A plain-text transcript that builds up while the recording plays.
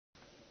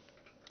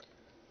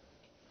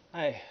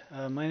Hi,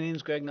 my name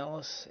is Greg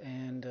Nellis,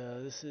 and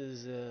this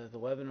is the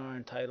webinar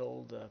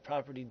entitled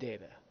Property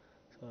Data.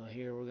 So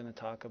here we're going to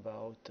talk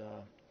about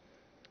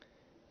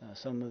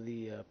some of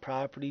the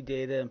property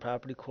data and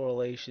property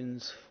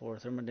correlations for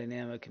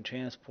thermodynamic and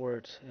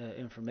transport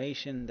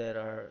information that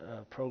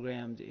are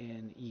programmed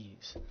in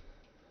EES.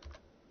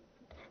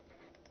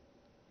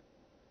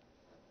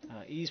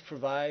 EES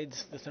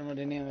provides the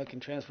thermodynamic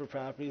and transport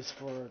properties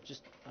for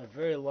just a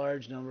very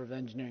large number of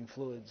engineering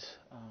fluids.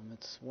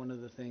 It's one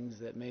of the things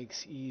that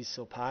makes EES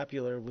so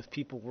popular with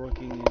people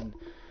working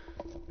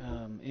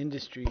in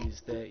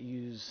industries that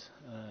use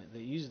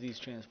these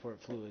transport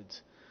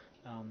fluids.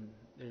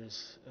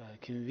 There's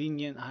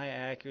convenient, high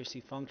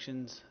accuracy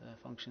functions,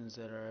 functions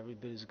that are every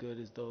bit as good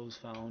as those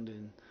found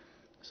in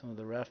some of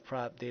the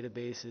RefProp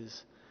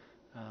databases.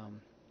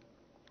 Um,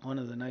 One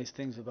of the nice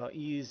things about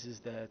EES is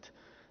that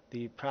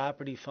the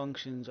property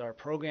functions are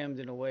programmed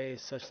in a way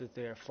such that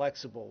they are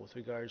flexible with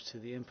regards to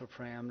the input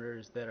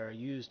parameters that are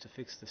used to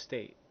fix the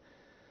state.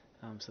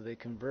 So they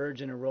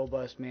converge in a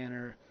robust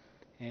manner,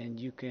 and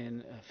you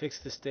can fix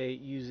the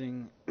state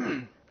using,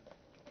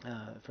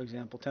 for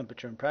example,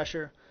 temperature and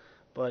pressure.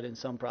 But in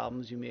some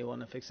problems, you may want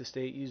to fix the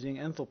state using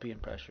enthalpy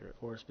and pressure,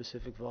 or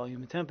specific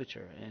volume and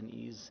temperature. And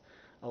EES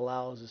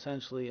allows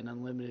essentially an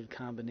unlimited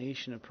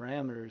combination of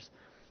parameters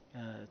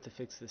to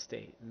fix the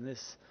state. And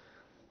this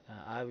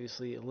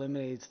obviously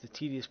eliminates the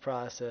tedious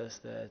process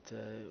that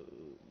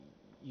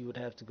you would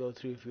have to go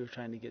through if you were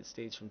trying to get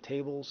states from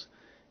tables.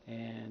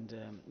 And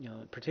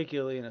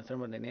particularly in a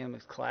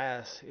thermodynamics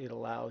class, it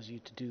allows you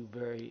to do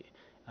very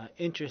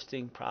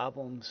interesting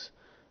problems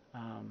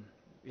um,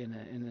 in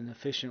an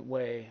efficient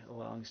way,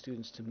 allowing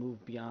students to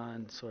move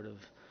beyond sort of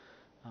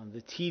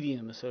the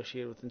tedium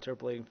associated with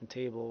interpolating from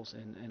tables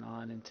and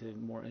on into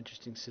more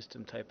interesting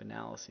system type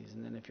analyses.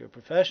 And then if you're a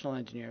professional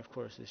engineer, of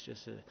course, it's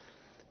just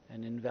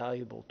an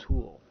invaluable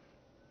tool.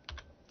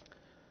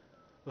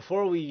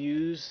 Before we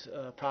use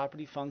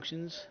property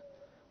functions,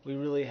 we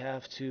really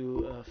have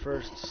to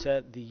first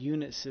set the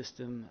unit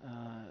system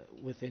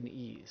within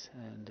EES.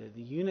 And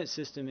the unit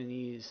system in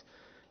EES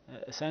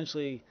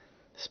essentially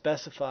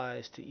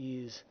specifies to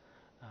EES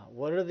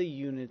what are the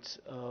units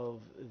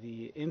of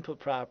the input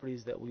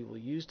properties that we will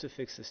use to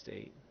fix the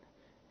state,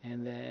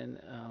 and then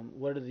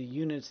what are the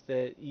units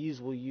that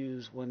EES will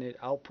use when it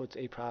outputs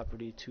a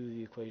property to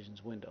the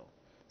equations window.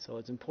 So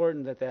it's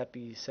important that that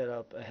be set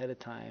up ahead of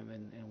time,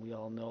 and we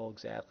all know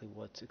exactly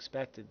what's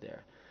expected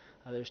there.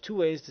 There's two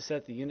ways to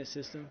set the unit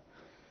system.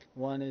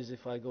 One is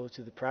if I go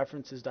to the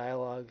Preferences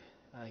dialog,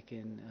 I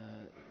can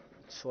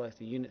select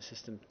the Unit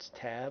Systems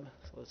tab.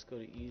 So let's go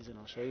to EES and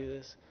I'll show you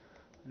this.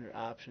 Under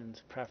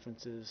Options,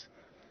 Preferences,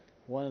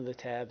 one of the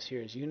tabs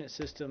here is Unit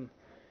System,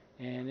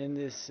 and in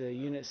this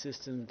Unit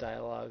System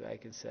dialog I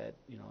can set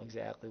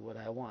exactly what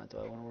I want. Do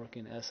I want to work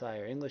in SI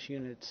or English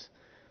units?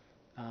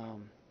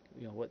 Um,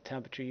 what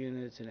temperature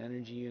units and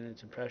energy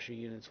units and pressure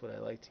units would I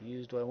like to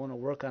use? Do I want to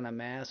work on a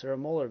mass or a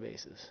molar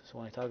basis? So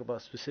when I talk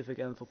about specific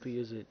enthalpy,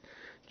 is it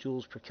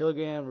joules per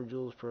kilogram or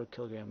joules per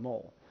kilogram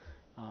mole?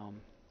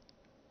 Um,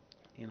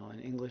 in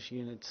English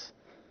units,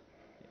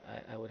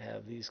 I would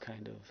have these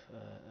kind of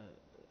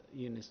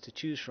units to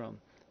choose from.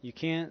 You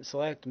can't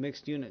select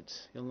mixed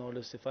units. You'll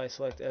notice if I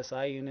select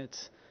SI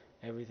units,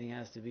 everything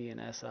has to be in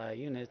SI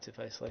units. If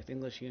I select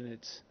English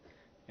units,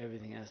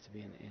 everything has to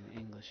be in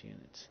English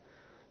units.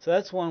 So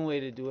that's one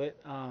way to do it.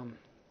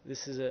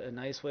 This is a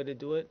nice way to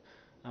do it.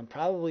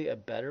 Probably a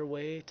better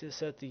way to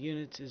set the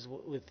units is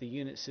with the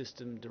unit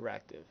system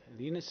directive.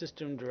 The unit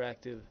system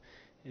directive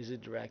is a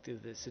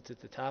directive that sits at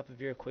the top of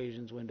your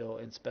equations window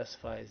and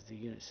specifies the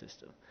unit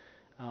system.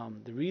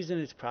 The reason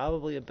it's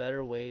probably a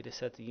better way to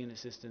set the unit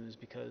system is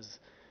because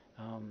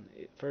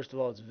first of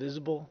all, it's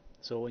visible.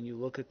 So when you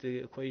look at the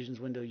equations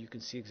window, you can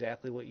see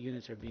exactly what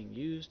units are being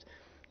used.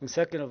 And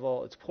second of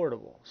all, it's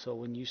portable. So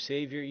when you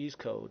save your EES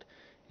code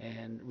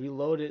and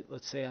reload it,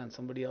 let's say on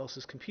somebody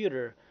else's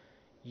computer,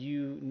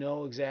 you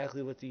know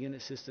exactly what the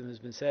unit system has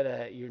been set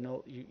at.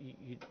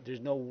 There's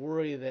no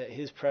worry that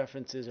his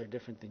preferences are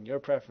different than your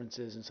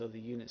preferences, and so the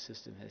unit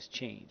system has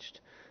changed.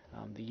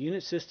 The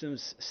unit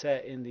systems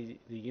set in the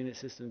unit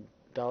system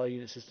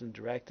 $unit system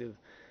directive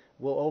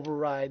will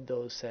override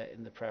those set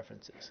in the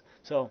preferences.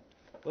 So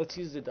let's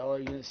use the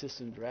 $unit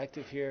system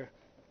directive here.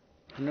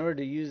 In order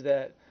to use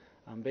that,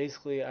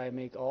 basically I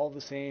make all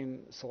the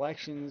same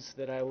selections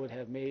that I would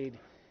have made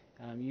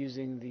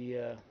using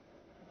the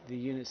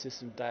unit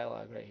system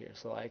dialog right here.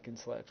 So I can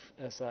select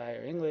SI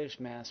or English,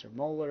 mass or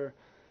molar.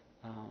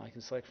 I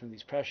can select from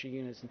these pressure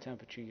units and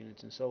temperature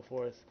units and so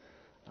forth.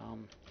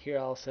 Here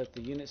I'll set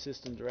the unit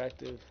system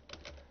directive,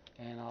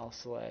 and I'll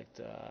select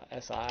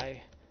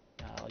SI.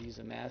 I'll use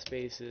a mass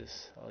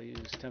basis. I'll use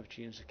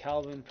temperature units of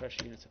Kelvin,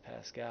 pressure units of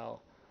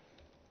Pascal.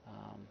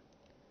 Um,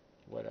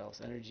 what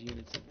else? Energy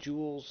units of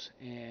joules,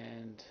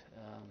 and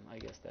I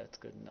guess that's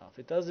good enough.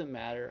 It doesn't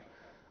matter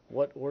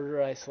what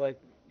order I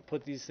select,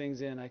 put these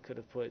things in. I could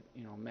have put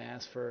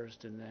mass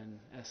first and then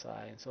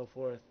SI and so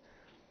forth,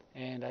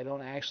 and I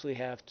don't actually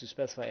have to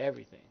specify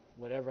everything.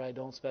 Whatever I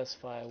don't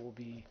specify will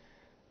be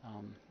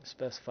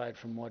specified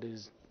from what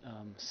is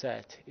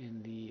set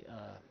in the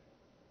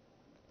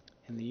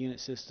unit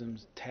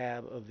systems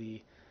tab of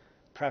the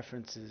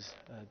preferences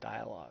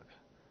dialog.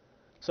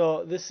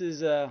 So this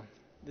is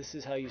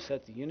how you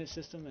set the unit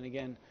system, and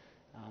again,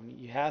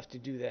 you have to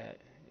do that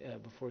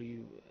before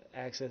you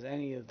access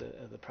any of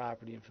the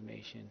property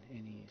information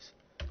in EASE.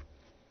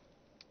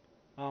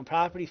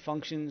 Property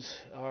functions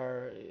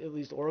are at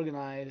least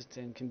organized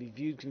and can be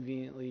viewed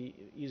conveniently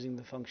using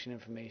the function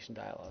information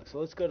dialog. So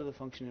let's go to the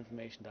function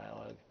information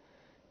dialog.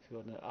 If you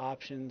go to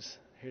options,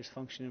 here's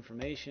function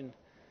information,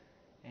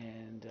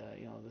 and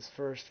this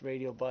first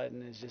radio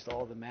button is just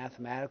all the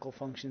mathematical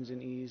functions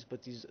in EASE,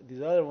 but these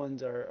other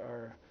ones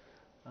are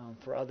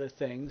for other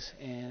things,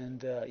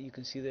 and you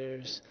can see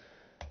there's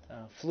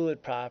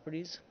fluid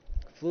properties.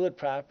 Fluid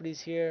properties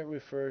here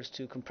refers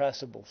to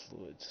compressible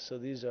fluids. So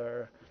these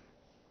are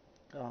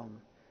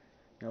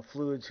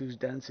fluids whose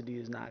density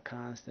is not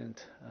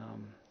constant,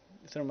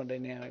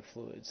 thermodynamic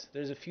fluids.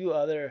 There's a few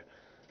other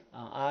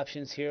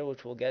options here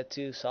which we'll get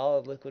to.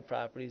 Solid liquid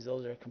properties,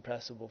 those are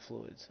compressible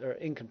fluids or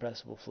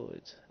incompressible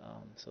fluids,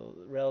 so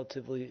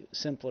relatively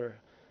simpler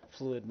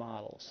fluid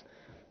models.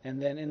 And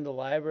then in the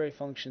library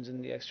functions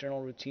and the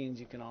external routines,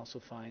 you can also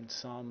find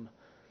some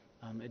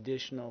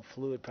additional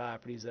fluid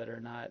properties that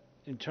are not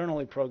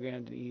internally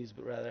programmed in EASE,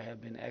 but rather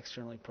have been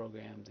externally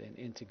programmed and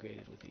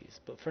integrated with EASE.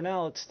 But for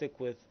now, let's stick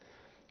with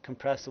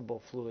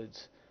compressible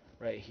fluids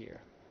right here.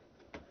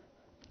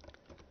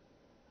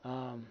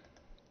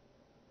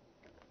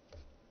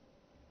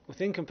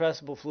 Within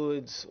compressible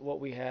fluids,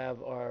 what we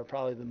have are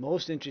probably the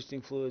most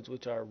interesting fluids,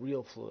 which are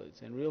real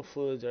fluids. And real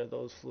fluids are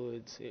those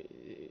fluids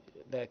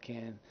that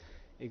can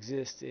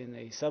exist in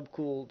a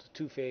subcooled,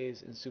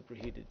 two-phase, and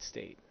superheated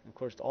state. Of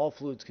course, all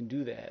fluids can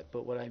do that,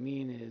 but what I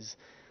mean is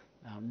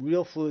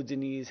real fluids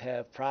in these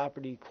have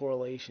property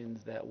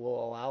correlations that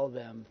will allow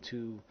them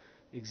to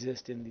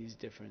exist in these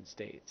different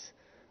states.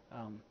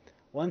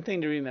 One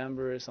thing to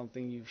remember is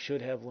something you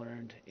should have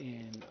learned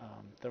in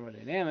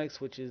thermodynamics,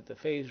 which is the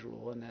phase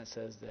rule, and that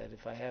says that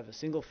if I have a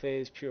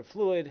single-phase pure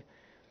fluid,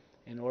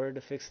 in order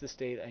to fix the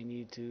state, I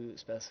need to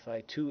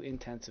specify two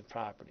intensive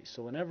properties.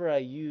 So whenever I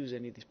use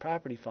any of these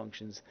property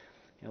functions,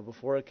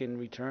 before it can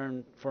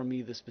return for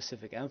me the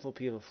specific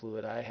enthalpy of a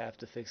fluid, I have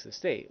to fix the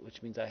state,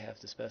 which means I have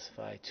to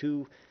specify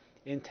two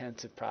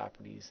intensive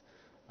properties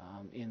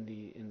in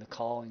the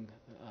calling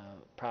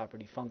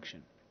property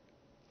function.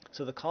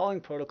 So the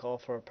calling protocol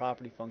for a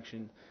property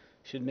function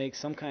should make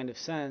some kind of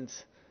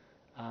sense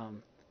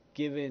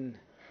given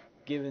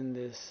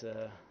this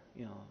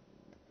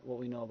what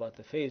we know about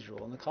the phase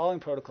rule. And the calling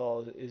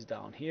protocol is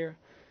down here.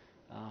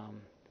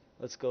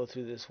 Let's go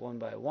through this one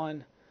by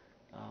one.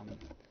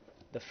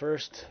 The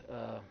first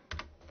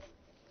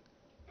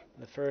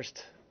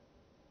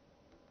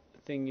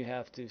thing you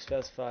have to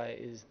specify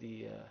is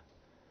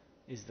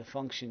the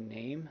function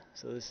name.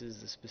 So this is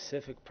the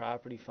specific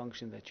property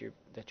function that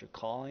you're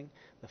calling.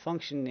 The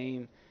function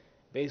name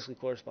basically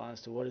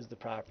corresponds to what is the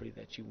property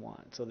that you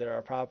want. So there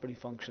are property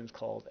functions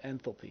called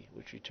enthalpy,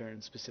 which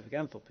returns specific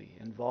enthalpy,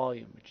 and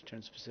volume, which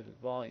returns specific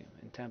volume,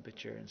 and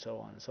temperature, and so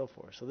on and so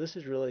forth. So this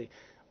is really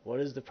what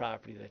is the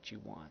property that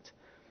you want.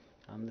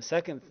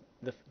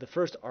 The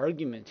first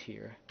argument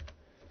here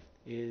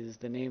is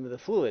the name of the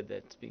fluid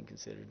that's being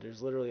considered.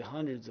 There's literally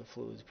hundreds of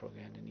fluids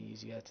programmed in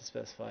EASE. You have to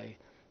specify,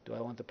 do I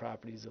want the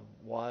properties of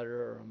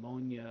water or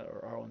ammonia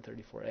or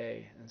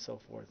R134A, and so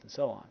forth and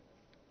so on.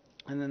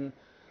 And then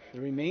the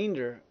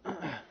remainder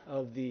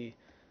of the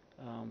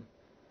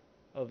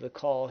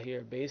call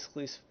here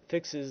basically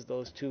fixes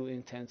those two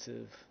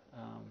intensive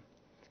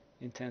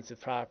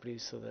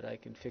properties so that I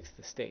can fix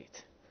the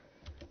state.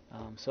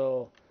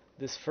 So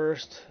this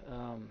first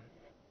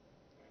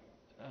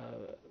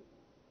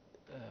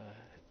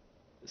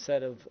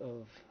set of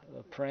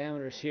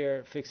parameters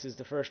here fixes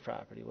the first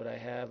property. What I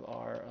have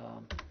are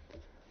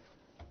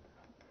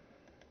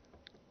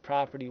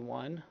property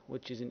 1,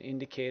 which is an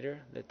indicator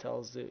that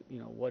tells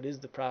what is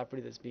the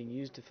property that's being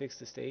used to fix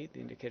the state. The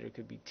indicator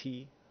could be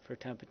T for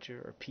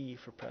temperature, or P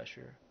for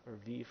pressure, or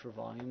V for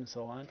volume, and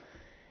so on.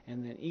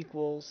 And then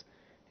equals,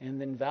 and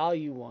then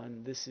value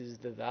 1, this is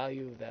the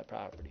value of that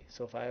property.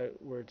 So if I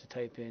were to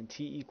type in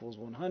T equals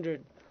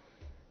 100,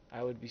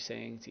 I would be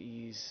saying to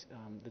EASE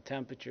the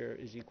temperature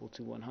is equal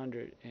to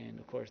 100, and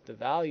of course the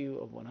value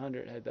of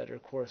 100 had better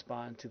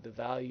correspond to the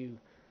value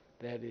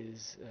that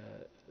is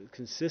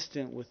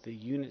consistent with the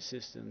unit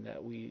system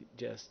that we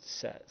just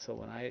set. So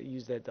when I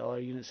use that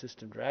 $unit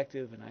system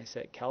directive and I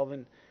set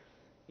Kelvin,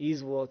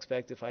 EASE will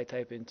expect if I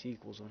type in T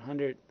equals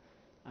 100,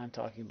 I'm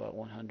talking about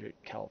 100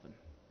 Kelvin.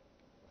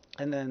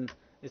 And then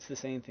it's the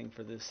same thing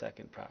for this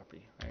second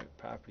property, right?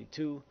 Property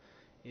 2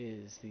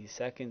 is the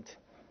second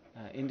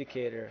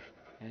indicator,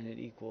 and it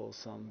equals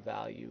some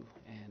value,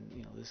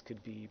 and this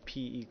could be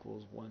P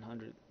equals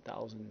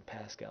 100,000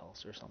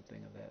 pascals or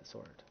something of that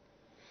sort.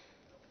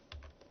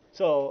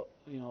 So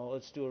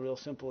let's do a real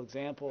simple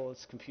example.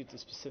 Let's compute the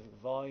specific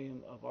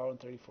volume of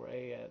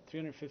R134A at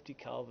 350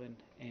 Kelvin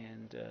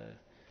and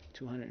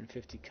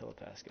 250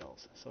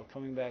 kilopascals. So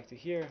coming back to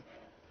here,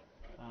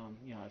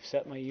 I've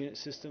set my unit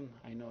system.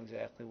 I know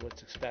exactly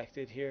what's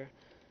expected here.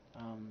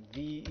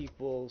 V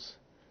equals,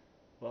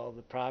 well,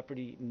 the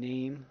property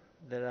name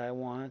that I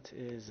want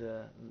is,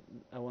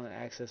 I want to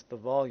access the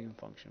volume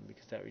function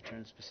because that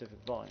returns specific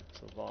volume.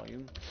 So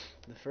volume,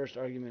 the first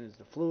argument is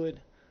the fluid,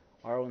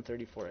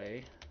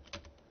 R134A,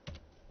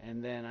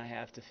 and then I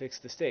have to fix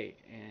the state,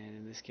 and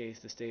in this case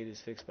the state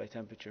is fixed by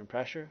temperature and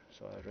pressure,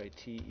 so I would write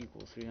T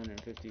equals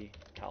 350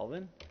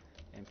 Kelvin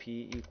and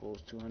P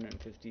equals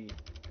 250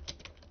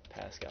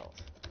 pascals,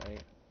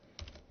 right?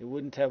 It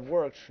wouldn't have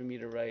worked for me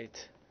to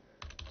write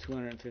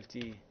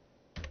 250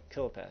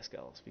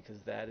 kilopascals because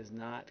that is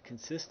not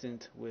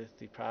consistent with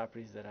the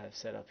properties that I've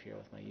set up here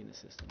with my unit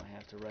system. I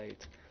have to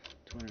write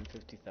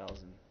 250,000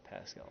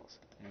 pascals.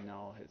 And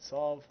now I'll hit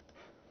solve,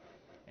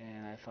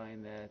 and I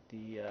find that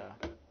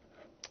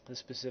the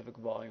specific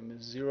volume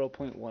is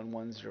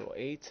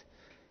 0.1108.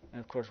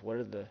 And of course, what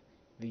are the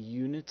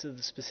units of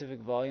the specific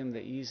volume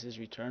that EES has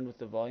returned with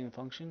the volume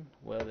function?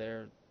 Well,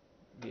 they're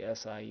the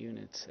SI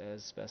units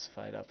as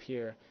specified up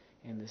here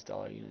in this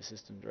dollar unit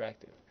system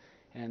directive.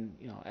 And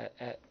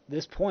at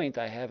this point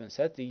I haven't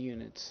set the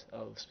units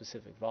of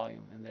specific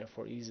volume, and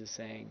therefore EES is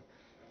saying,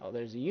 oh,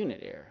 there's a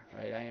unit error,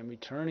 right? I am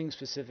returning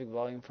specific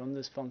volume from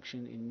this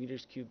function in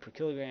meters cubed per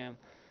kilogram.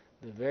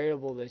 The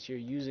variable that you're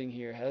using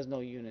here has no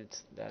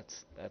units.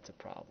 That's a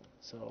problem.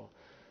 So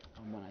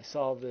when I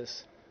solve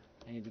this,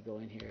 I need to go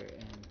in here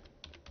and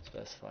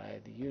specify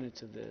the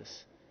units of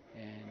this,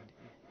 and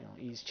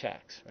EES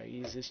checks, right?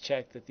 EES has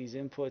checked that these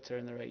inputs are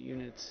in the right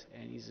units,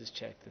 and EES has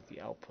checked that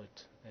the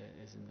output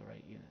is in the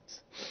right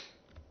units.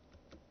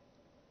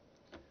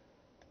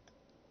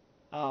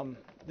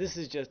 This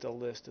is just a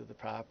list of the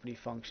property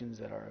functions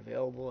that are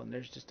available, and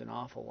there's just an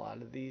awful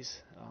lot of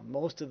these.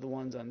 Most of the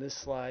ones on this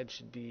slide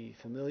should be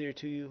familiar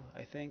to you,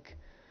 I think.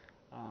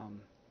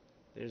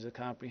 There's a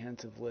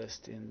comprehensive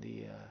list in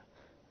the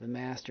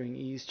Mastering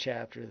EES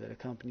chapter that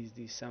accompanies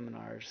these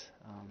seminars.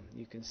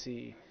 You can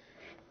see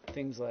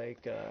things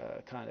like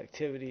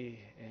conductivity,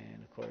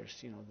 and of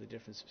course the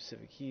different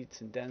specific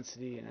heats and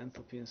density and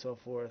enthalpy and so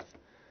forth.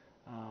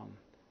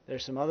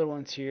 There's some other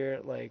ones here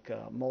like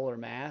molar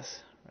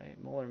mass, right?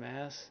 Molar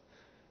mass.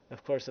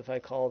 Of course, if I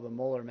call the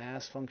molar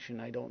mass function,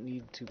 I don't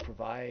need to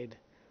provide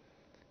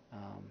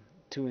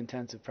two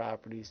intensive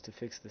properties to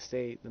fix the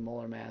state. The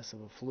molar mass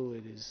of a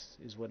fluid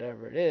is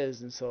whatever it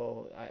is, and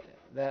so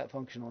that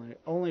function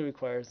only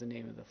requires the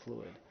name of the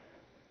fluid.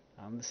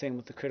 The same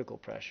with the critical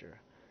pressure.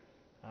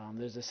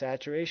 There's a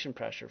saturation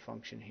pressure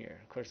function here.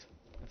 Of course,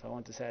 if I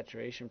want the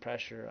saturation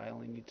pressure, I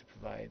only need to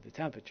provide the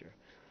temperature.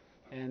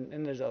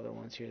 And there's other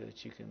ones here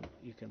that you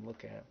can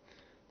look at.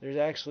 There's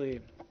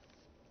actually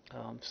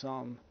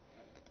some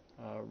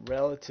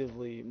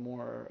relatively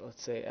more,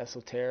 let's say,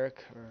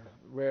 esoteric or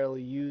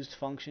rarely used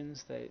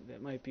functions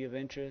that might be of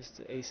interest,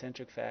 the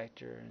eccentric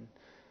factor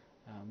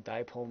and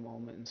dipole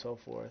moment and so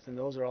forth. And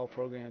those are all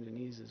programmed in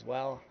EES as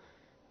well.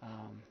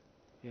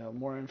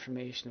 More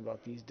information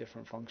about these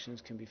different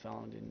functions can be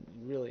found in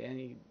really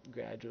any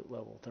graduate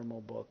level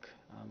thermal book,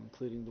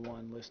 including the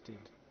one listed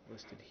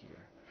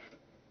here.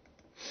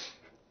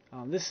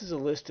 This is a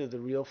list of the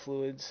real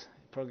fluids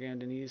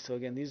programmed in EES. So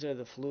again, these are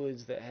the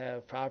fluids that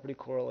have property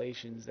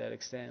correlations that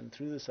extend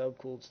through the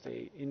subcooled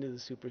state into the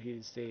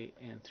superheated state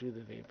and through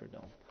the vapor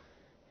dome.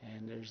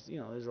 And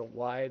there's a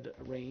wide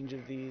range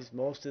of these.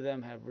 Most of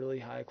them have really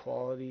high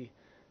quality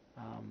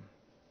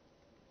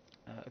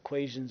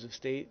equations of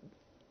state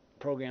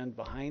programmed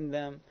behind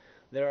them.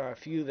 There are a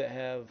few that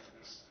have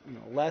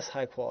less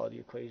high quality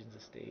equations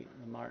of state,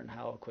 the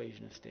Martin-Howe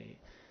equation of state,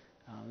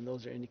 and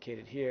those are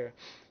indicated here.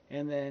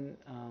 And then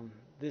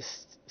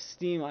this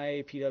STEAM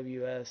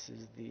IAPWS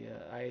is the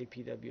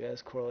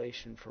IAPWS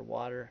correlation for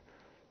water,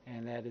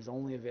 and that is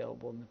only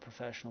available in the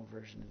professional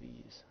version of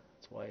EES.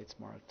 That's why it's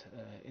marked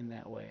in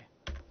that way.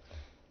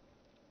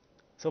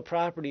 So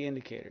property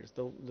indicators.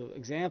 The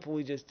example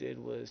we just did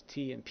was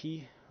T and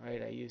P,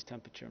 right? I used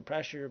temperature and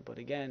pressure, but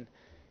again,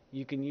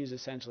 you can use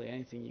essentially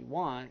anything you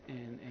want,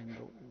 and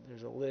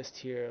there's a list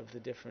here of the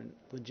different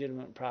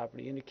legitimate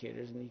property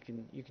indicators, and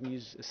you can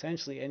use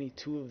essentially any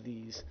two of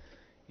these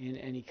in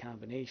any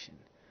combination.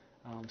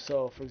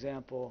 So for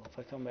example, if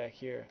I come back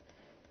here,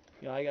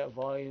 I got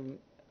volume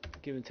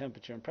given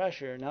temperature and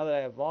pressure. Now that I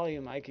have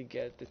volume, I could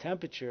get the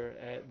temperature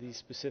at the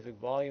specific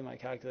volume I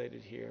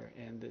calculated here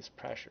and this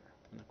pressure.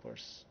 And of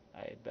course, I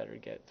had better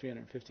get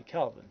 350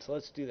 Kelvin. So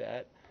let's do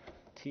that.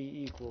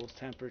 T equals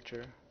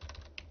temperature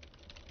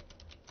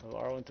of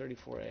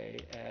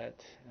R134A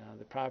at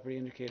the property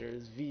indicator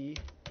is V,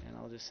 and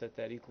I'll just set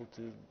that equal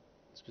to the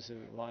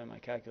specific volume I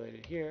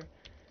calculated here,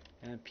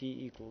 and P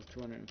equals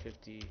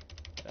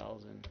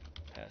 250,000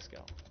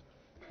 Pascal.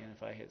 And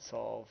if I hit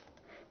solve,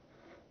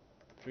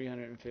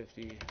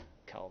 350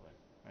 Kelvin,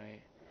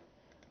 right?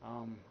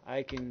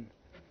 I can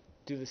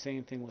do the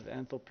same thing with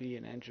enthalpy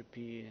and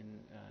entropy and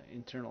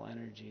internal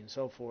energy and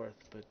so forth,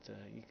 but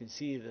you can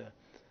see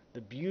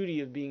the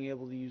beauty of being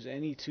able to use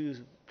any two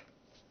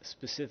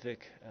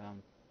specific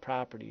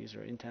properties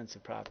or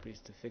intensive properties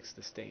to fix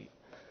the state.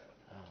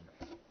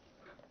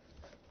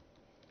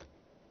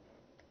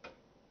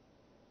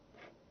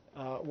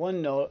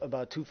 One note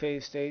about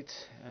two-phase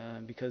states,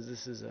 because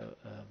this is a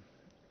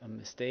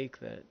mistake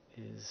that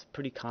is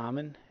pretty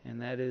common,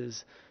 and that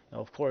is,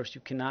 of course,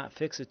 you cannot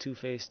fix a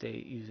two-phase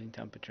state using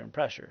temperature and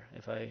pressure.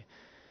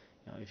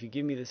 If you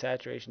give me the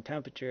saturation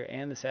temperature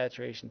and the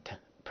saturation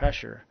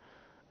pressure,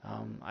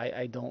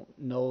 I don't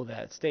know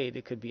that state.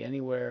 It could be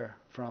anywhere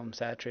from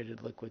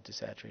saturated liquid to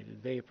saturated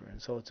vapor,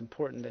 and so it's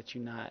important that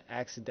you not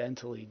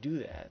accidentally do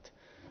that.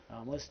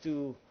 Let's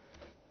do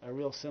a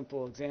real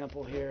simple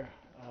example here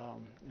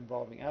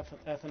involving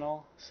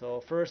ethanol.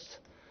 So first,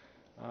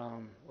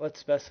 let's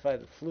specify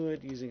the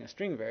fluid using a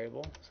string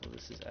variable. So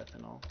this is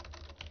ethanol.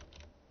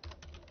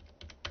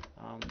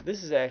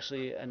 This is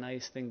actually a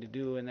nice thing to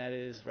do, and that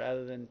is,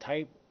 rather than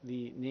type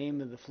the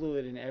name of the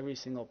fluid in every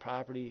single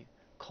property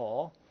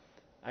call,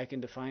 I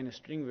can define a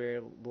string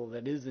variable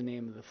that is the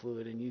name of the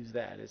fluid and use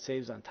that. It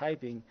saves on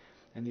typing,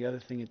 and the other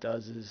thing it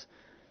does is,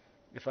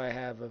 if I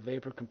have a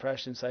vapor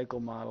compression cycle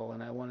model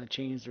and I want to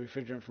change the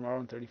refrigerant from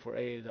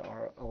R134A to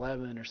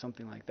R11 or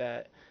something like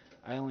that,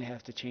 I only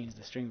have to change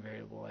the string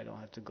variable. I don't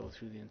have to go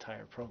through the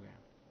entire program.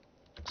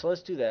 So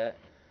let's do that,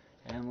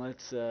 and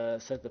let's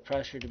set the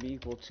pressure to be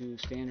equal to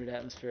standard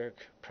atmospheric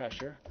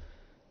pressure,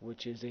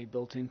 which is a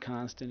built-in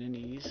constant in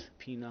EES,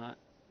 P naught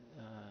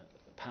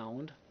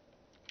pound,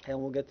 and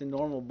we'll get the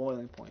normal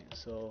boiling point.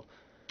 So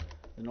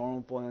the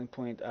normal boiling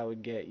point I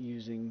would get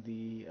using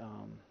the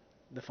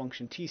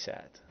function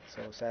Tsat.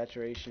 So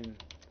saturation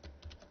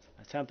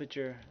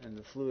temperature and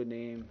the fluid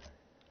name,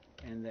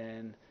 and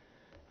then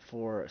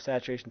for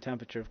saturation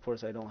temperature, of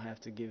course, I don't have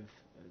to give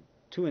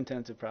two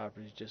intensive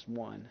properties, just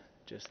one,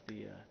 just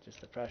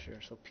the pressure.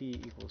 So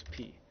P equals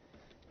P.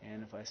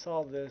 And if I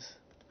solve this,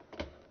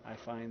 I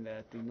find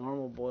that the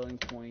normal boiling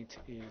point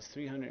is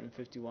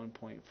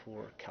 351.4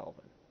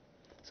 Kelvin.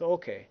 So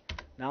okay,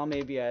 now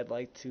maybe I'd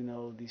like to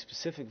know the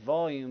specific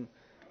volume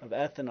of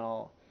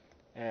ethanol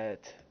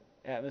at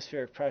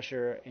atmospheric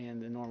pressure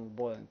and the normal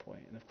boiling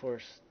point. And of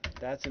course,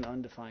 that's an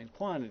undefined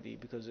quantity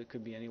because it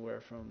could be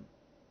anywhere from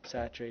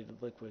saturated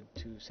liquid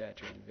to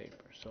saturated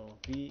vapor. So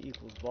V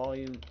equals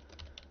volume,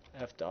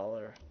 F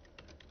dollar,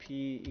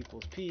 P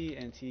equals P,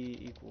 and T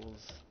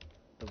equals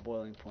the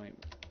boiling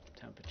point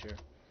temperature.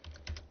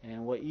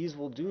 And what EES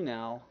will do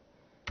now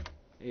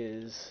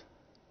is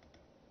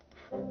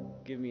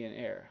give me an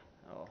error.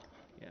 Oh,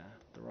 yeah,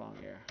 the wrong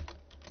error.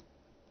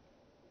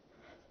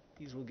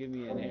 EES will give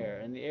me an error,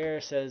 and the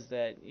error says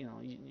that,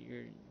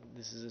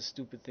 this is a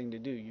stupid thing to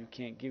do. You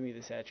can't give me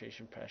the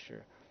saturation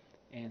pressure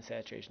and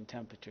saturation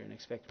temperature and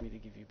expect me to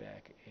give you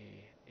back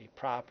a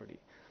property.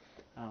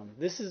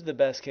 This is the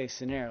best case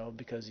scenario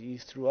because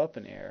EES threw up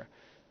an error.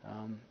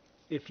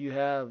 If you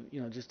have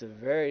just a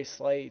very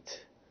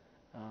slight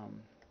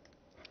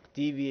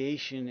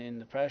deviation in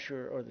the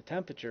pressure or the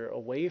temperature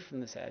away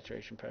from the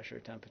saturation pressure or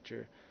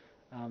temperature,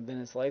 then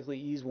it's likely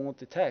EES won't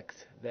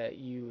detect that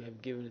you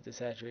have given it the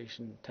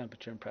saturation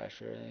temperature and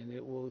pressure, and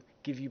it will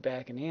give you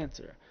back an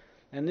answer.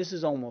 And this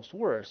is almost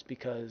worse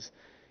because,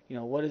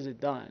 what has it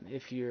done?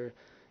 If your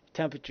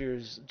temperature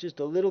is just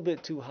a little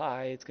bit too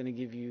high, it's going to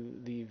give you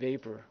the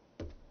vapor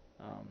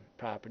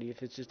property.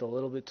 If it's just a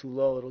little bit too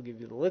low, it'll give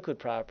you the liquid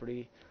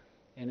property.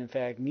 And in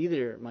fact,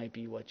 neither might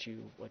be what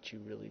you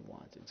really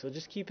wanted. So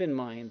just keep in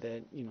mind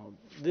that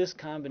this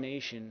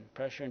combination,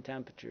 pressure and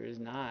temperature, is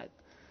not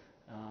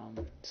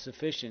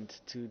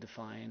sufficient to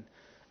define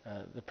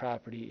the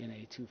property in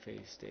a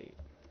two-phase state.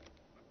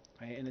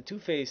 Right? In a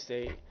two-phase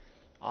state,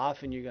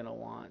 often you're going to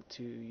want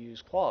to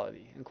use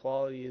quality, and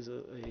quality is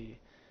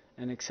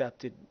an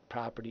accepted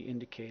property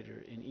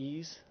indicator in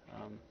EES.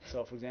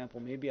 So for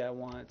example, maybe I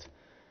want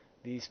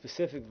the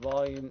specific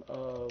volume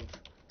of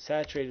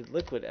saturated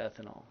liquid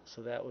ethanol.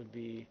 So that would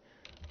be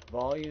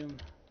volume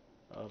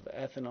of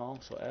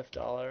ethanol, so F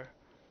dollar,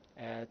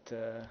 at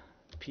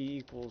P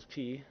equals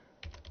P,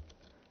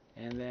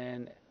 and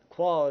then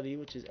quality,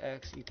 which is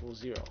X equals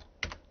 0.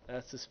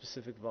 That's the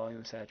specific volume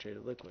of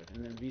saturated liquid.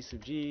 And then V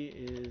sub G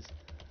is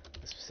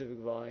the specific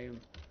volume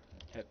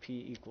at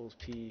P equals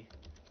P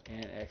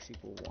and X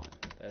equals 1.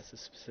 That's the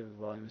specific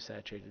volume of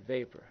saturated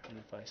vapor. And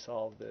if I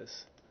solve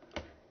this,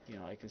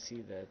 I can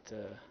see that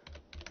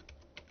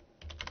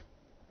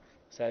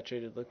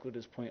saturated liquid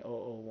is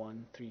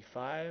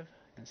 0.00135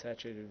 and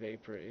saturated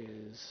vapor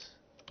is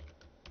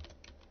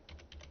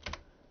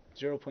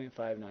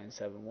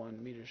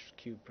 0.5971 meters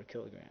cubed per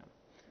kilogram.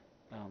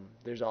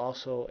 There's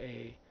also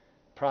a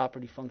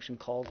property function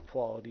called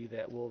quality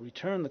that will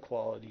return the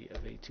quality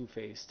of a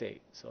two-phase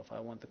state. So if I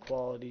want the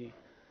quality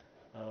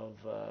of,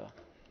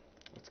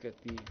 let's get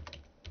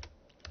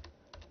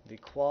the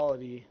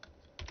quality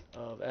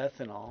of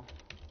ethanol,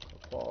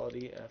 so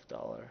quality F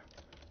dollar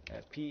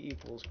at P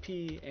equals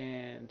P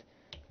and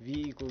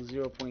V equals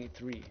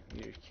 0.3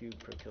 meters cubed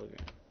per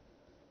kilogram.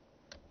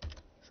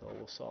 So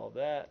we'll solve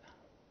that.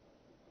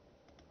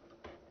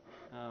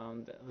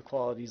 The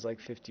quality is like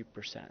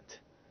 50%.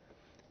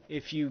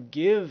 If you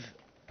give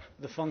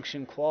the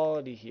function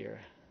quality here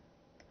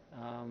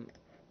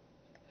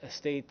a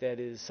state that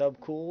is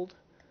subcooled,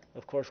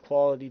 of course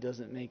quality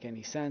doesn't make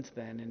any sense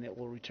then, and it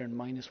will return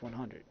minus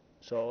 100.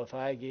 So if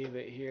I gave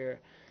it here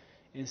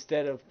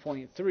instead of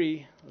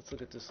 0.3, let's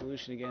look at the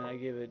solution again, I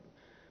give it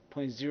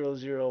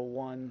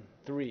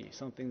 0.0013,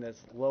 something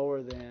that's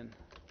lower than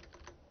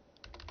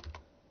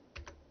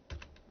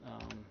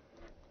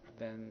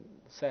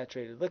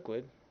saturated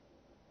liquid,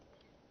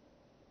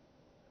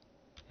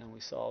 and we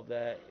solve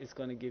that, it's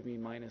going to give me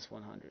minus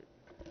 100.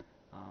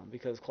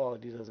 Because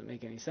quality doesn't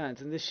make any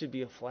sense, and this should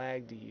be a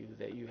flag to you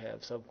that you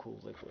have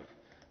subcooled liquid.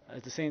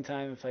 At the same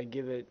time, if I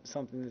give it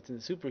something that's in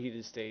the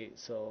superheated state,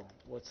 so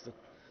what's the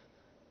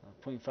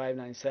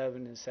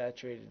 0.597 is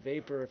saturated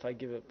vapor, if I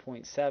give it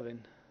 0.7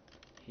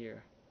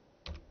 here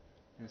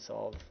and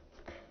solve,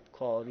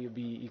 quality will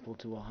be equal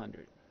to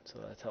 100. So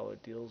that's how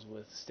it deals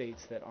with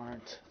states that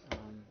aren't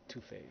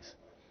two-phase.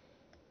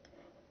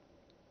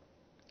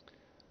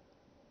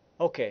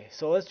 Okay,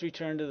 so let's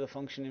return to the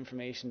function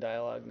information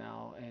dialog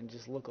now and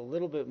just look a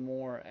little bit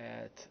more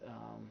at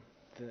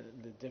the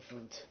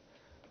different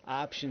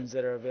options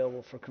that are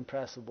available for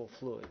compressible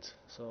fluids.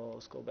 So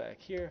let's go back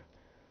here,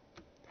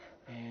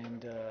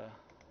 and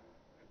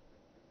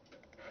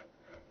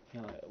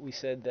we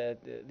said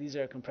that these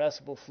are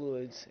compressible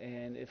fluids,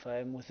 and if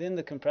I'm within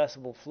the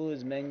compressible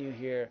fluids menu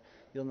here,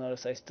 you'll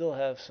notice I still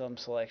have some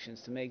selections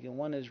to make, and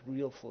one is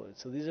real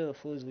fluids. So these are the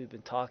fluids we've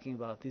been talking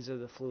about. These are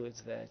the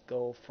fluids that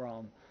go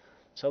from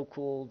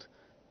subcooled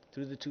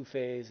through the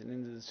two-phase and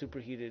into the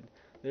superheated.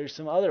 There's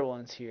some other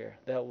ones here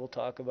that we'll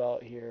talk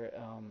about here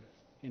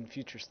in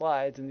future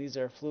slides, and these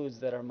are fluids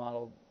that are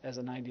modeled as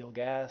an ideal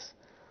gas.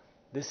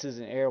 This is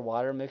an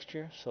air-water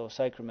mixture, so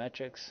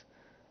psychrometrics.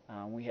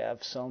 We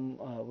have some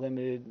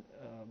limited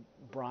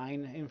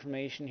brine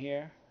information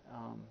here,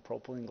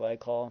 propylene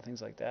glycol and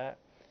things like that.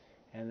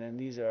 And then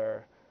these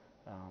are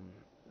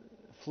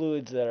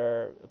fluids that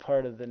are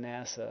part of the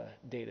NASA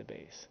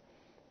database.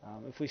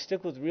 If we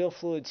stick with real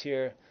fluids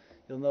here,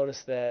 you'll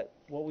notice that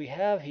what we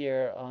have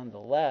here on the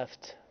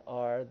left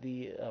are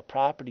the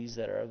properties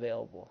that are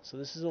available. So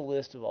this is a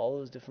list of all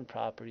those different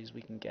properties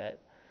we can get.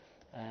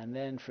 And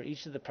then for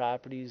each of the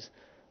properties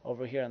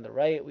over here on the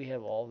right, we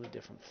have all the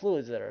different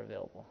fluids that are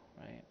available,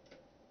 right?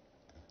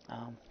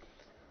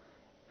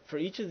 For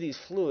each of these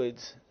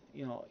fluids,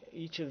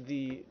 each of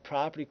the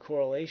property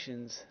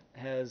correlations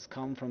has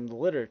come from the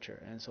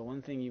literature, and so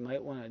one thing you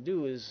might want to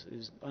do is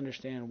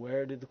understand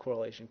where did the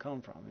correlation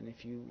come from, and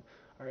if you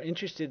are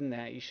interested in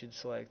that, you should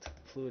select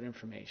fluid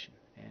information,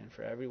 and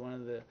for every one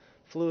of the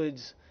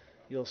fluids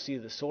you'll see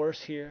the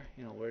source here,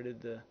 where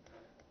did the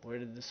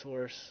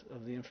source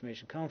of the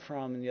information come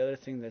from, and the other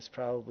thing that's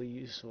probably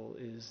useful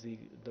is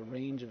the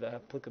range of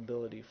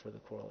applicability for the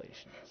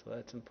correlation, so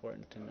that's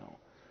important to know.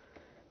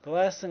 The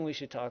last thing we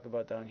should talk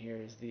about down here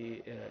is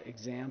the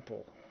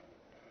example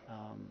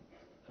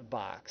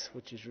box,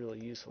 which is really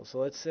useful. So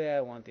let's say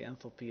I want the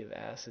enthalpy of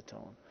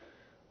acetone.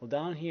 Well,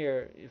 down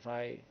here, if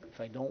I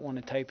don't want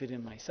to type it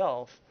in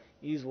myself,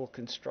 EES will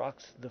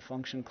construct the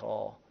function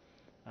call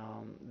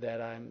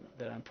that I'm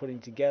putting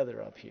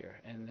together up here,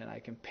 and then I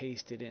can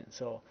paste it in.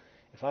 So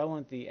if I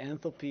want the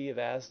enthalpy of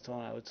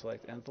acetone, I would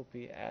select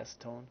enthalpy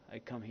acetone.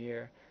 I'd come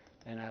here,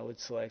 and I would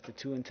select the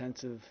two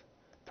intensive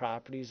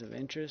properties of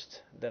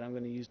interest that I'm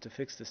going to use to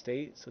fix the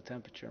state, so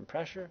temperature and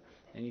pressure,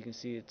 and you can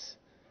see it's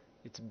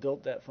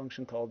built that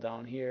function call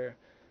down here,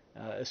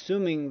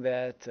 assuming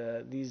that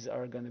these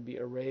are going to be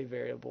array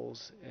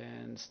variables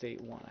and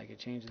state 1. I could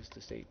change this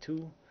to state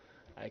 2.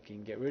 I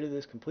can get rid of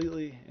this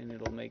completely, and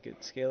it'll make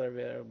it scalar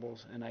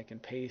variables, and I can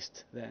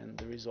paste then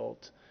the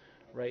result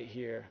right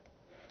here.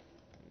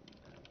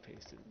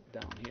 Paste it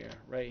down here,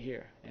 right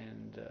here,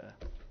 and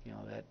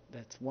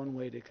that's one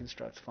way to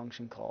construct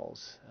function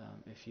calls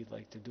if you'd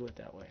like to do it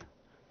that way.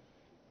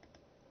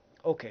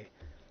 Okay,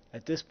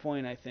 at this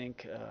point I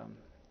think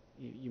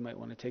you might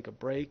want to take a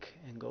break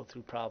and go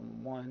through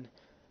problem 1.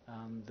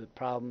 The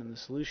problem and the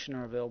solution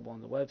are available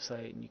on the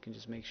website, and you can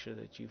just make sure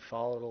that you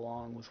followed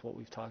along with what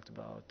we've talked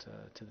about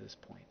to this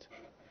point.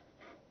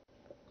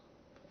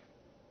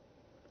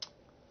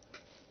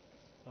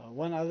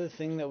 One other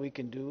thing that we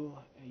can do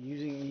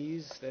using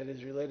EES that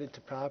is related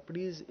to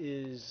properties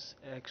is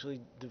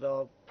actually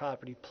develop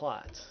property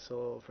plots.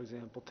 So, for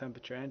example,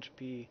 temperature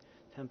entropy,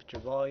 temperature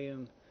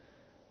volume,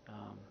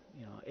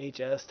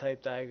 HS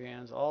type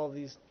diagrams, all of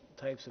these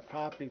types of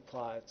property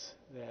plots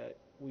that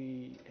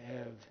we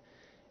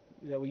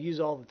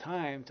use all the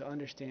time to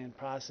understand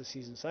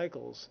processes and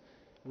cycles.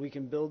 We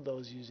can build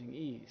those using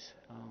EES.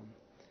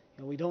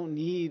 We don't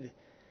need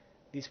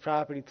these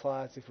property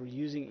plots if we're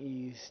using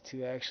EES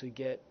to actually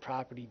get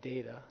property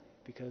data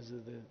because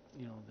of the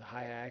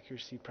high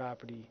accuracy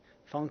property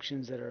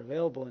functions that are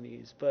available in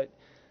EES. But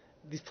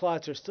these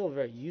plots are still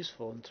very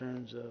useful in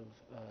terms of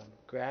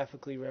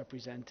graphically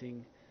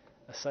representing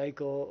a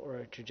cycle or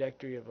a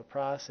trajectory of a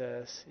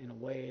process in a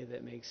way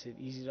that makes it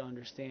easy to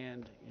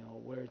understand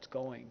where it's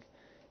going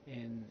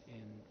in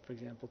for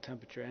example,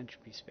 temperature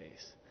entropy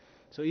space.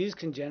 So EES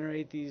can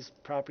generate these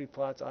property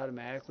plots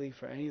automatically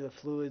for any of the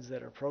fluids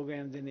that are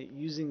programmed in it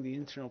using the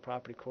internal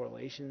property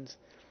correlations,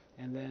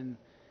 and then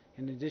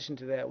in addition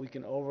to that we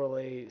can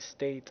overlay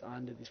state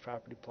onto these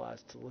property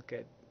plots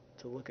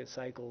to look at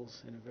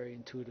cycles in a very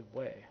intuitive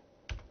way.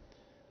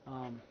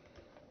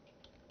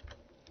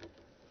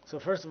 So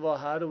first of all,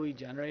 how do we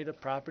generate a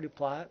property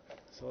plot?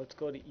 So let's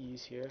go to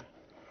EES here.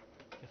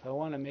 If I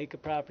want to make a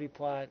property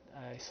plot,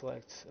 I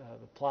select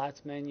the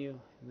plots menu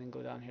and then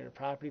go down here to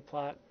property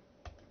plot.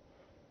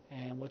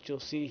 And what you'll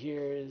see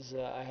here is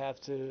I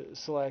have to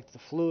select the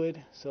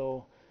fluid.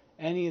 So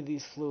any of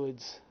these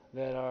fluids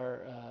that are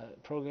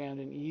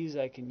programmed in EES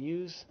I can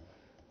use.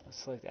 I'll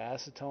select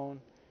acetone,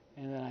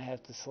 and then I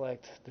have to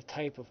select the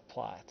type of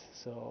plot.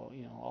 So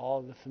all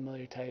of the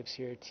familiar types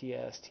here,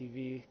 TS,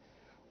 TV.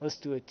 Let's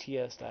do a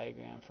TS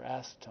diagram for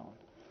acetone.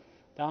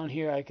 Down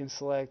here I can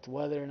select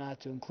whether or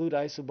not to include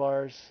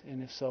isobars,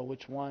 and if so,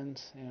 which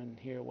ones, and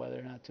here whether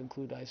or not to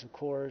include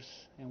isocores,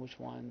 and which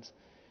ones,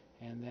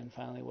 and then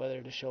finally whether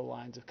to show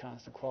lines of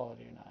constant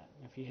quality or not.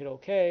 If you hit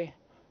OK,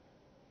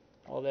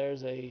 well,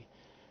 there's a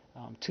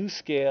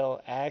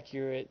to-scale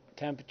accurate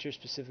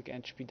temperature-specific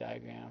entropy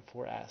diagram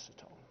for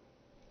acetone.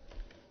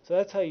 So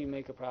that's how you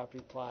make a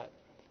property plot.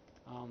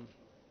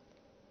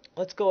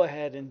 Let's go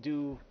ahead and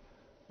do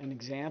an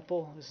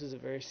example. This is a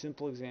very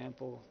simple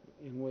example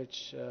in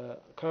which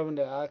carbon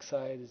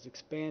dioxide is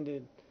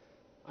expanded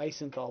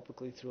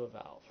isenthalpically through a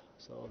valve.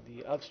 So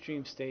the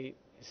upstream state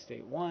is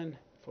state 1,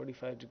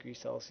 45 degrees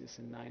Celsius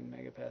and 9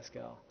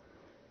 megapascal.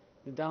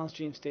 The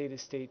downstream state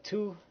is state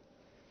 2,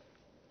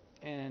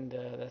 and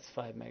that's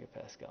 5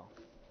 megapascal.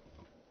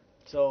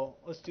 So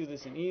let's do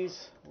this in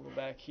EES. We'll go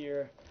back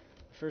here.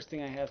 The first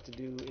thing I have to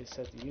do is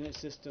set the unit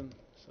system.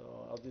 So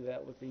I'll do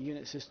that with the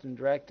unit system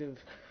directive.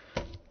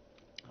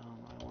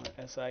 I want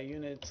SI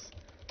units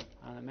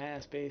on a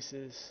mass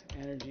basis.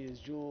 Energy is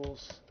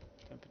joules,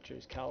 temperature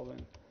is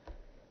Kelvin,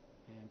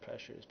 and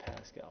pressure is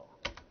Pascal.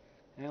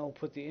 And we'll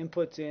put the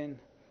inputs in.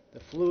 The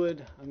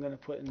fluid I'm going to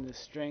put in this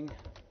string,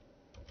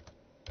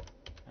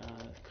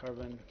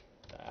 carbon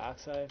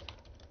dioxide.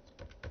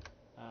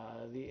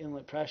 The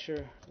inlet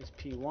pressure is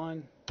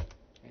P1,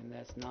 and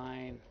that's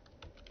 9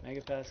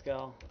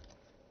 megapascal.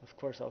 Of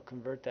course, I'll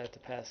convert that to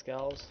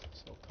pascals,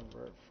 so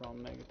convert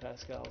from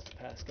megapascals to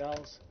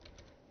pascals.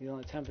 The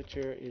inlet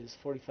temperature is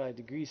 45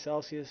 degrees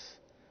Celsius,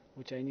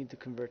 which I need to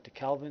convert to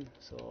Kelvin,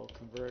 so I'll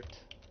convert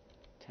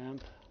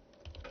temp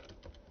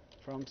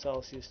from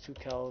Celsius to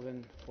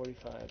Kelvin,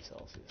 45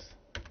 Celsius.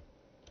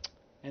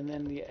 And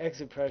then the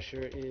exit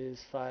pressure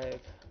is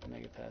 5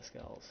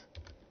 megapascals,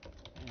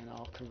 and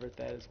I'll convert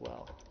that as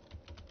well.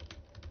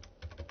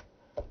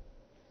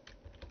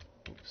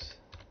 Oops.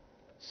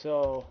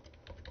 So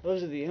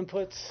those are the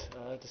inputs.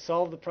 To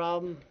solve the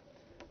problem,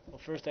 well,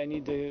 first I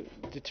need to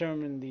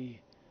determine the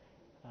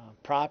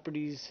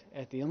properties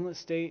at the inlet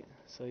state.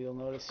 So you'll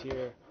notice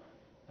here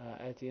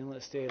at the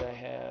inlet state I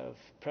have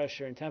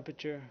pressure and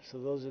temperature. So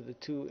those are the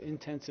two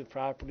intensive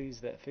properties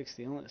that fix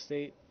the inlet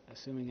state,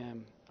 assuming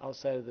I'm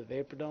outside of the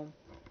vapor dome.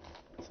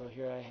 So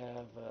here I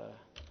have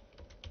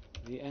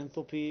the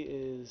enthalpy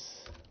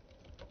is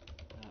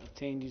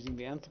obtained using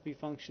the enthalpy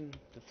function.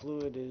 The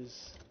fluid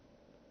is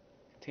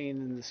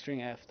contained in the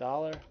string F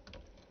dollar,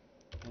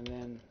 and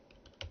then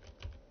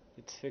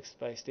it's fixed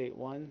by state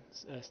 1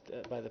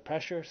 by the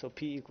pressure, so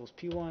P equals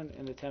P1,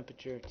 and the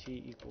temperature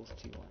T equals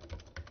T1.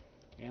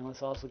 And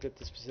let's also get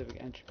the specific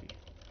entropy.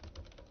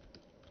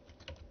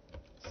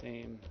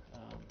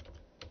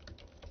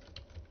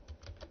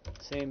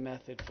 Same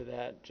method for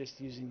that,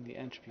 just using the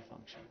entropy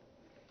function.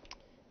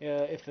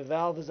 If the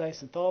valve is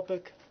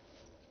isenthalpic,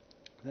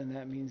 then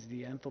that means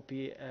the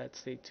enthalpy at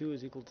state 2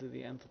 is equal to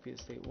the enthalpy at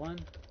state 1.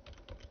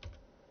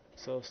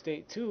 So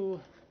state 2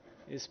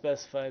 is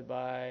specified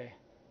by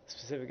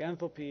specific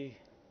enthalpy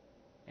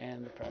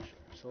and the pressure.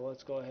 So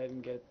let's go ahead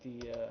and get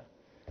the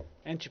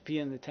entropy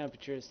and the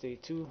temperature at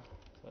state 2.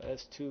 So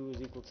S2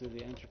 is equal to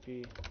the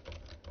entropy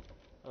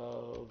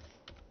of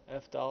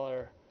F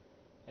dollar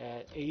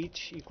at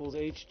H equals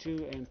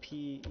H2 and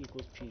P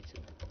equals P2.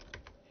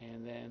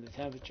 And then the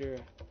temperature,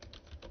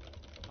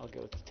 I'll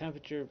go with the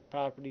temperature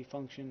property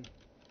function,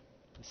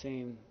 the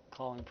same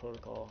calling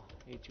protocol,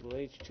 H equals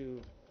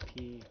H2,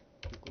 P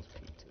equals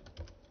P2.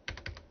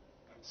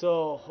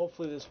 So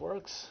hopefully this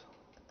works.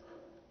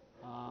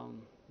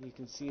 You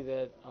can see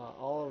that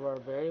all of our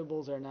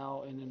variables are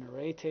now in an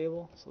array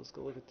table. So let's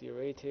go look at the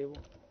array table.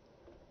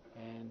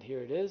 And here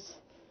it is.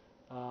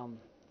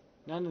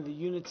 None of the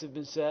units have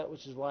been set,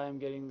 which is why I'm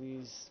getting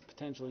these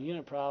potential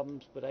unit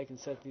problems, but I can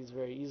set these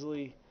very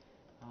easily.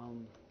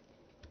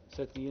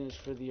 Set the units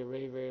for the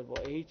array variable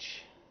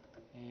H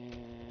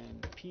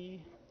and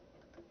P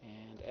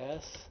and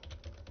S,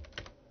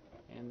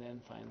 and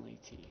then finally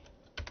T.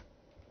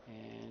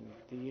 And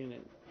the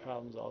unit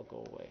problems all go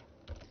away.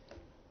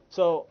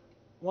 So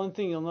one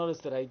thing you'll notice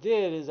that I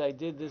did is I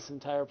did this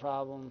entire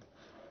problem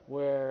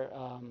where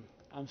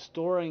I'm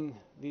storing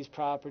these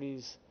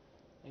properties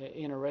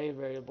in array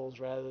variables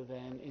rather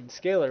than in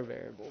scalar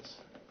variables.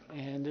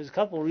 And there's a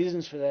couple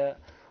reasons for that.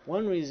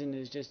 One reason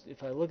is just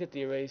if I look at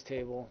the arrays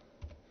table,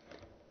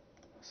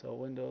 so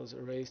Windows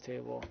arrays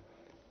table,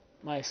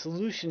 my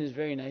solution is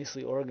very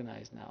nicely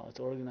organized now. It's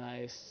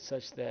organized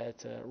such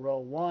that row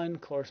 1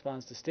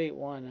 corresponds to state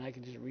 1, and I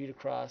can just read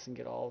across and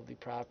get all of the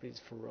properties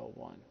for row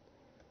 1.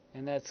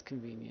 And that's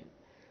convenient.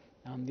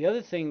 The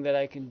other thing that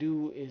I can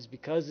do is,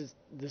 because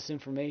this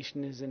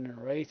information is in an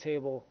array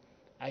table,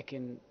 I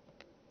can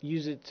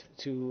use it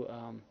to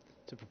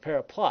prepare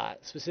a plot.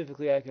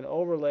 Specifically, I can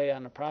overlay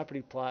on a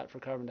property plot for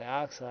carbon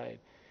dioxide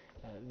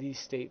these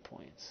state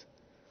points.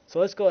 So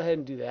let's go ahead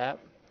and do that.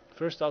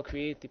 First, I'll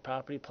create the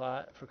property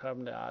plot for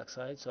carbon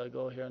dioxide. So I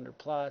go here under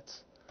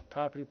plots,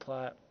 property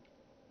plot.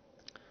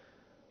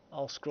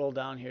 I'll scroll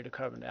down here to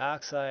carbon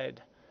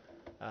dioxide.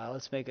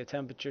 Let's make a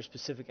temperature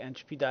specific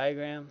entropy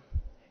diagram.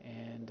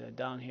 And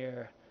down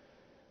here,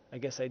 I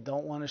guess I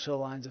don't want to show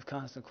lines of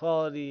constant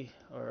quality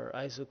or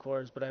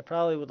isocores, but I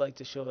probably would like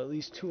to show at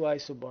least 2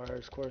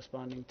 isobars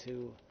corresponding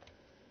to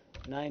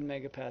 9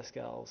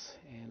 megapascals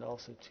and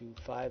also to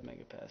 5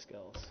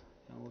 megapascals.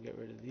 And we'll get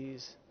rid of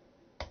these.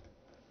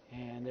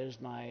 And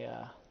there's my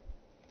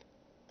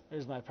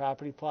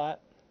property plot.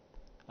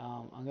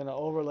 I'm going to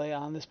overlay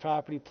on this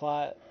property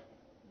plot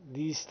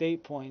these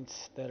state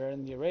points that are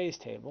in the arrays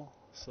table.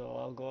 So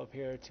I'll go up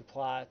here to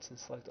plots and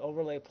select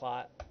overlay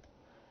plot.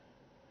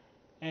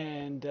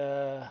 And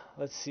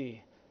let's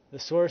see. The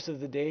source of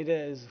the data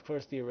is, of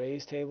course, the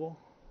arrays table.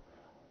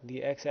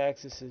 The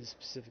x-axis is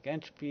specific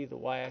entropy. The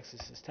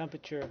y-axis is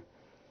temperature.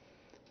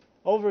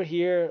 Over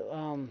here,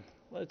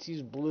 let's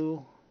use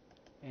blue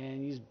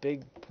and use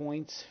big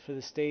points for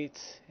the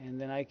states,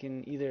 and then I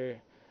can either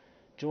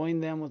join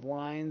them with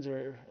lines,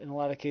 or in a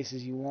lot of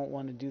cases you won't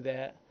want to do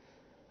that.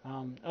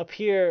 Up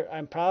here,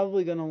 I'm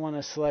probably going to want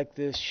to select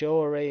this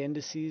show array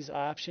indices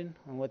option,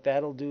 and what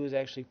that'll do is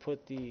actually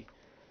put the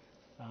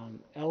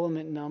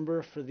element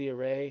number for the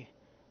array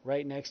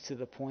right next to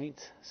the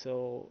point.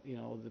 So,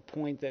 the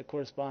point that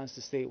corresponds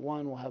to state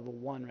 1 will have a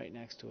 1 right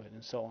next to it,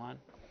 and so on.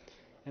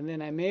 And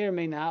then I may or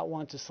may not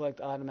want to select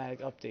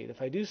automatic update.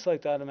 If I do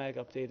select automatic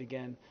update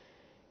again,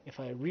 if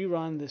I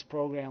rerun this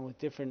program with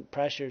different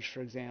pressures,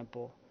 for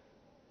example,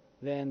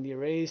 then the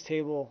arrays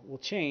table will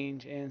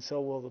change, and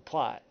so will the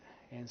plot.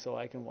 And so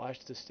I can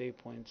watch the state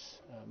points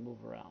move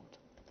around.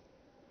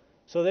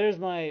 So there's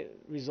my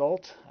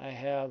result. I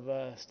have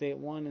state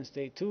 1 and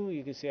state 2.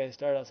 You can see I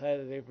start outside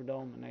of the vapor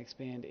dome and I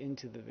expand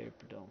into the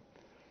vapor dome.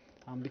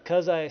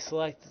 Because I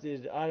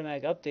selected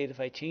automatic update, if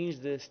I change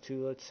this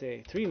to, let's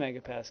say, 3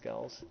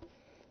 megapascals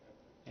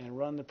and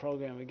run the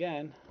program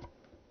again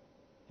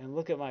and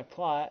look at my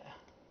plot,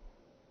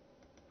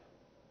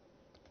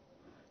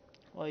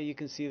 well, you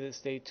can see that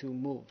state 2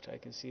 moved. I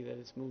can see that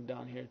it's moved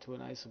down here to an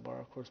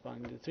isobar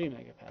corresponding to 3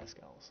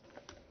 megapascals.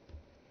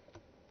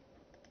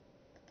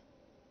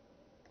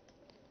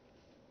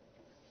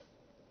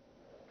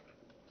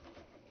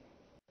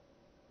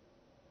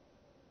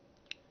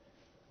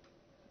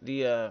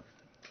 The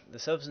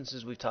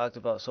substances we've talked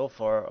about so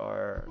far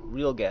are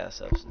real gas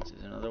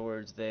substances. In other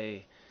words,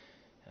 they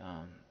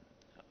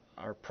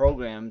are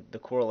programmed, the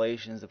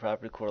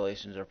property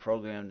correlations are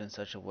programmed in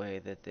such a way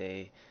that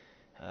they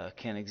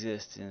can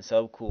exist in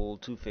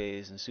subcooled,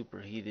 two-phase, and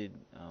superheated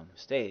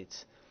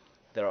states.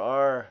 There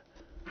are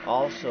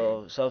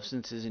also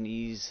substances in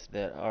EES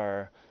that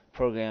are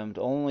programmed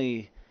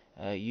only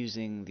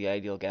using the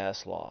ideal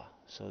gas law.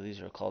 So these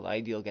are called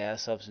ideal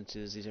gas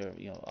substances. These are,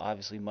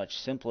 obviously much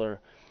simpler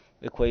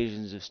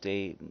equations of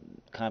state.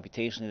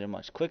 Computationally, they're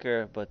much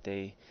quicker, but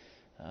they,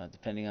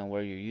 depending on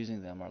where you're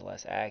using them, are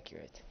less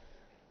accurate.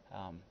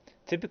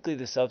 Typically,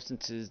 the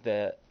substances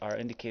that are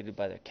indicated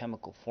by their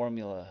chemical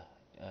formula,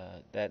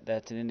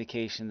 that's an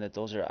indication that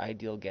those are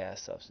ideal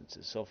gas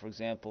substances. So, for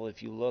example,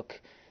 if you look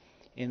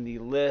in the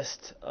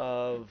list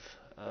of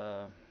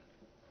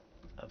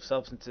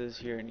substances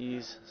here in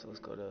EES, so let's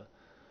go to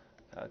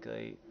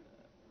calculate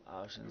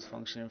options,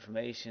 function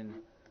information.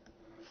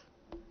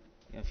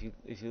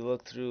 If you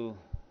look through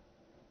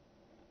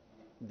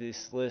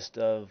this list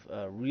of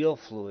real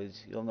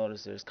fluids, you'll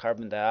notice there's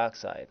carbon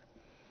dioxide.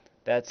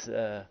 That's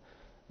the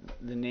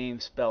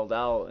name spelled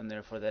out, and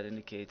therefore that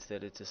indicates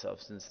that it's a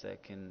substance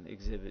that can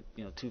exhibit,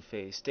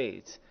 two-phase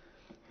states.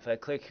 If I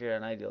click here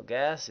on ideal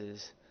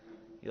gases,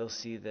 you'll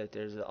see that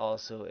there's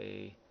also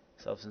a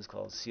substance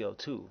called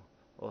CO2.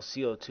 Well,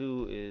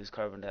 CO2 is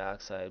carbon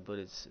dioxide, but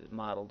it's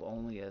modeled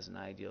only as an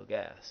ideal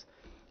gas.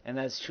 And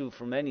that's true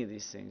for many of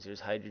these things. There's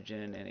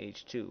hydrogen and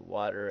H2,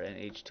 water and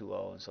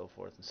H2O, and so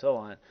forth and so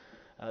on.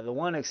 The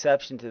one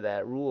exception to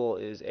that rule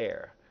is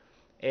air.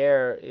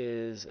 Air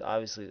is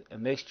obviously a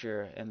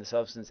mixture, and the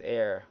substance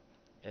air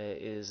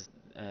is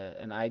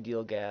an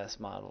ideal gas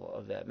model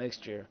of that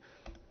mixture.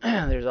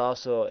 There's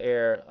also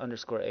air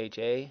underscore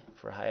HA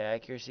for high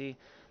accuracy.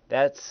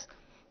 That's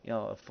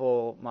a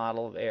full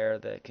model of air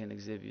that can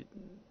exhibit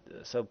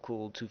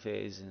subcooled,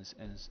 two-phase,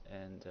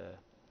 and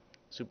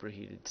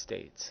superheated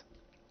states.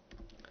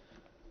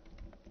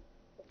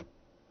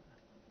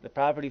 The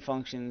property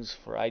functions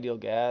for ideal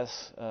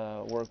gas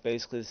work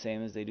basically the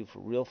same as they do for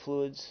real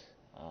fluids.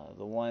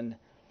 The one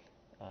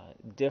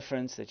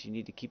difference that you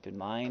need to keep in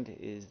mind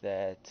is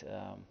that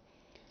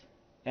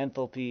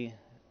enthalpy,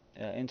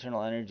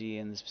 internal energy,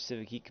 and the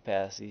specific heat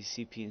capacity,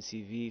 Cp and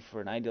Cv,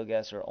 for an ideal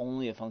gas are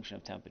only a function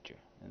of temperature,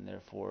 and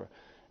therefore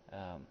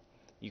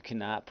you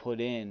cannot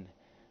put in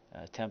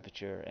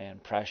temperature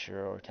and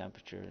pressure, or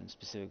temperature and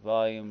specific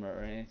volume,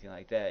 or anything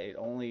like that. It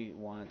only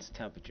wants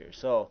temperature.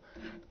 So,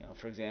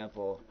 for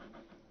example,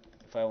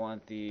 if I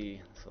want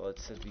so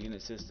let's set the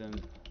unit system,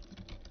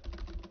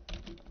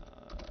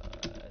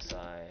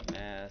 SI,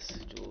 mass,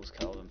 joules,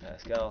 Kelvin,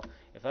 Pascal.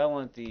 If I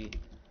want the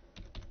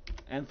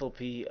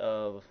enthalpy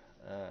of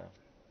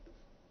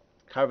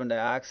carbon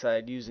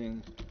dioxide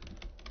using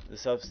the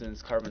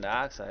substance carbon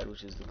dioxide,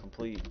 which is the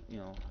complete,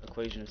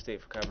 equation of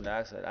state for carbon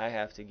dioxide, I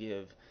have to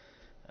give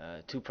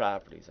two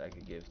properties. I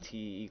could give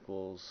T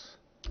equals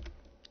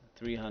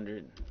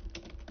 300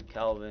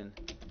 Kelvin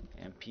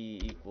and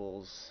P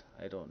equals,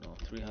 I don't know,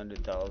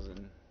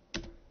 300,000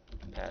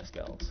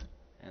 pascals,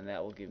 and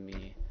that will give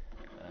me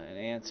an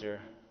answer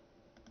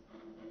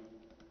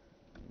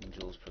in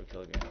joules per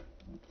kilogram.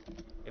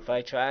 If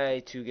I try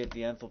to get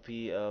the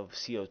enthalpy of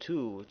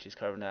CO2, which is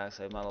carbon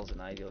dioxide models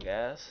an ideal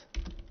gas,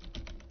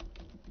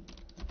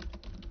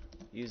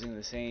 using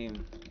the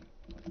same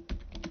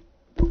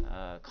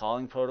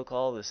calling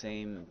protocol, the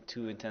same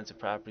two intensive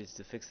properties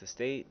to fix the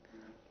state,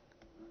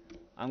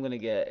 I'm going to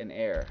get an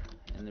error.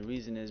 And the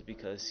reason is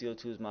because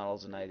CO2 is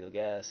modeled as an ideal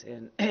gas,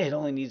 and it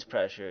only needs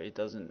pressure. It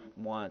doesn't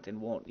want and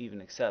won't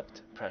even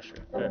accept pressure.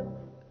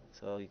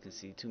 So you can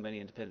see too many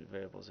independent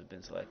variables have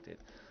been selected.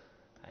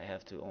 I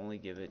have to only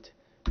give it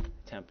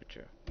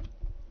temperature.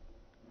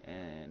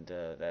 And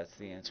that's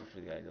the answer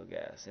for the ideal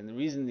gas. And the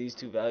reason these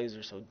two values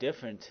are so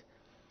different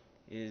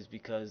is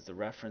because the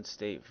reference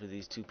state for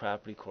these two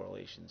property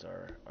correlations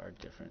are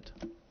different.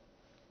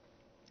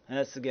 And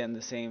that's again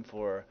the same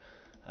for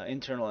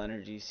internal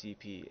energy,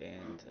 CP,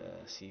 and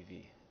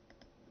CV.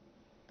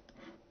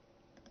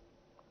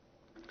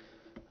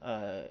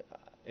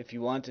 If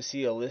you want to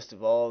see a list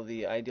of all of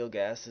the ideal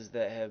gases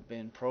that have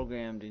been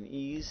programmed in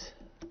EES,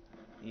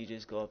 you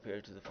just go up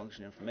here to the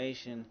function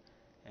information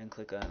and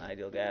click on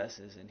ideal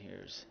gases, and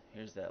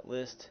here's that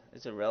list.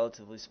 It's a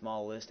relatively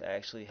small list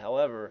actually.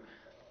 However,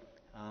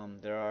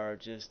 there are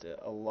just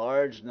a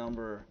large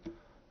number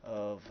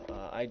of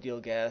ideal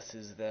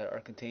gases that are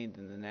contained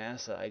in the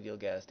NASA ideal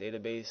gas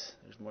database.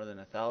 There's more than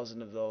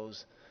 1,000 of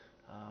those.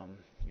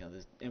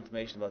 This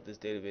information about this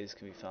database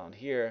can be found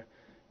here,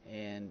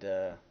 and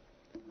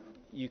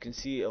you can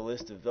see a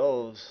list of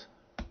those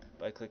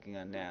by clicking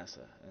on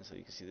NASA. And so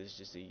you can see there's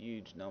just a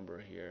huge number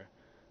here.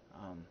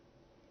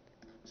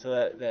 So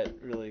that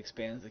really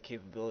expands the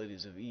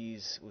capabilities of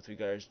EES with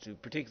regards to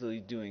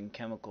particularly doing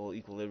chemical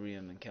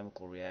equilibrium and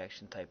chemical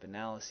reaction type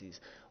analyses.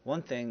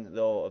 One thing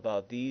though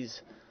about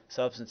these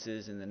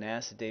substances in the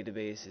NASA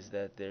database is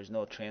that there's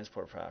no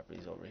transport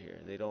properties over here.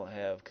 They don't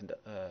have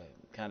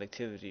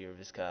conductivity or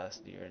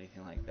viscosity or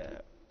anything like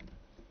that.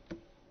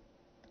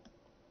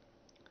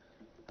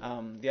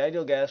 The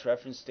ideal gas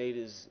reference state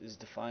is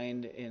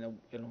defined in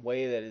a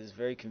way that is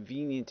very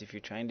convenient if you're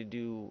trying to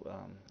do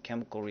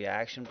chemical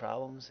reaction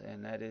problems,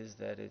 and that is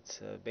that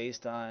it's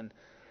based on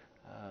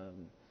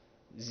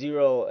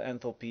zero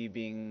enthalpy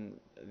being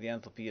the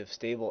enthalpy of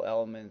stable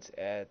elements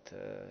at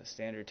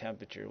standard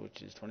temperature,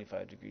 which is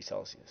 25 degrees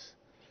Celsius.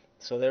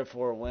 So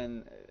therefore,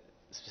 when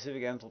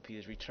specific enthalpy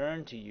is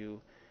returned to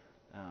you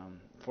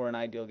for an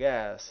ideal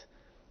gas,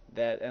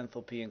 that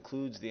enthalpy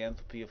includes the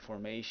enthalpy of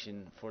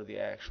formation for the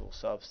actual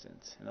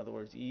substance. In other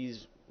words,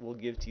 EES will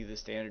give to you the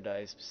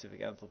standardized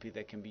specific enthalpy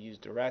that can be used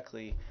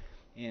directly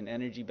in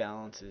energy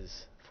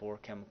balances for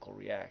chemical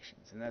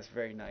reactions, and that's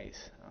very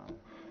nice.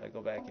 If I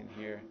go back in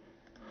here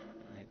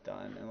and hit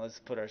done, and let's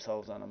put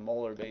ourselves on a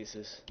molar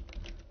basis,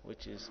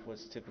 which is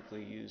what's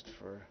typically used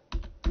for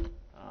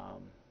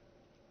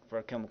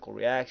a chemical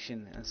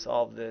reaction, and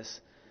solve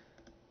this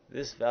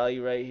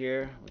value right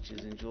here, which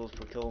is in joules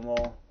per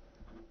kilomole.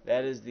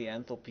 That is the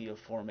enthalpy of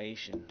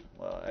formation.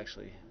 Well,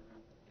 actually,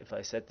 if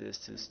I set this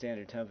to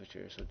standard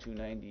temperature, so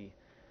 290,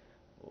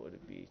 what would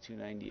it be?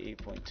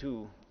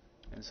 298.2,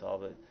 and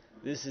solve it.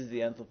 This is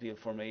the enthalpy of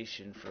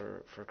formation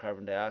for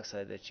carbon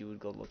dioxide that you would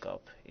go look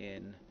up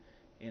in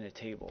a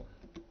table.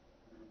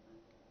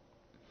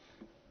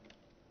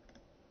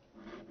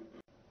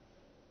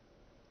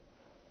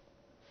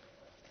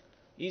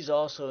 EES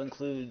also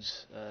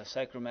includes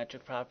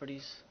psychrometric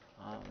properties.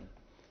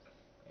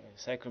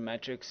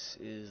 Psychrometrics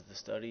is the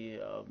study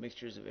of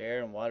mixtures of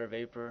air and water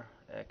vapor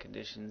at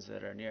conditions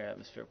that are near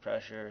atmospheric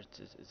pressure.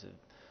 It's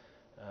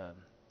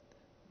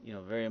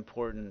a very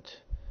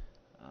important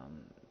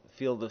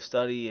field of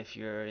study if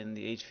you're in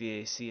the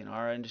HVAC and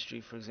R industry,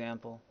 for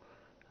example.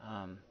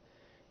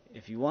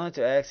 If you want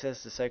to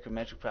access the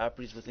psychrometric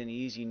properties within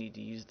EES, you need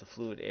to use the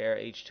fluid air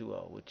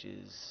H2O, which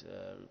is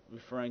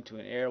referring to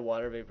an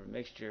air-water vapor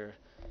mixture,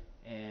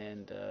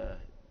 and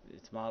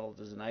it's modeled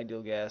as an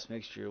ideal gas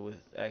mixture with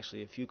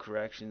actually a few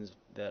corrections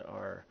that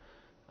are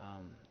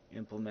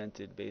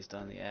implemented based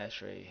on the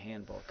ASHRAE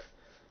handbook.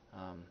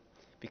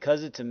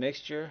 Because it's a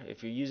mixture,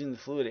 if you're using the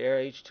fluid air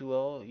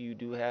H2O, you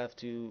do have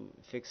to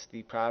fix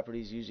the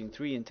properties using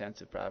 3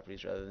 intensive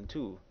properties rather than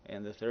 2,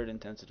 and the third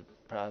intensive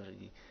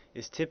property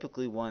is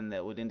typically one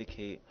that would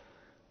indicate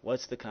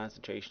what's the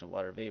concentration of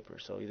water vapor,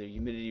 so either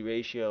humidity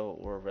ratio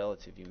or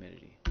relative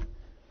humidity.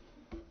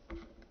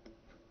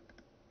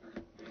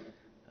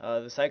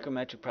 The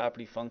psychrometric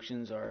property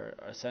functions are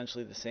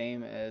essentially the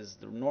same as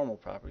the normal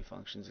property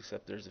functions,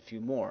 except there's a few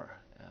more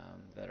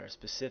that are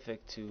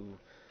specific to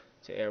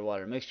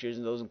air-water mixtures,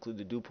 and those include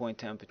the dew point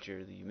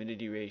temperature, the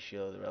humidity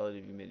ratio, the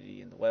relative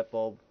humidity, and the wet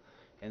bulb.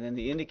 And then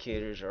the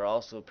indicators are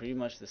also pretty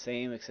much the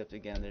same, except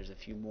again there's a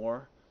few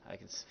more. I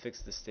can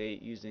fix the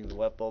state using the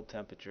wet bulb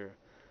temperature,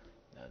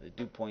 the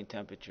dew point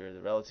temperature,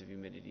 the relative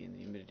humidity, and the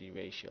humidity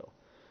ratio.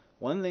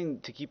 One thing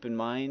to keep in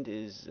mind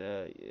is,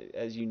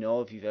 as you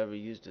know, if you've ever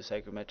used a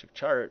psychrometric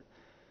chart,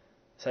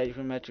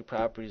 psychrometric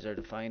properties are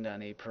defined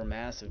on a per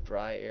mass of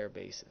dry air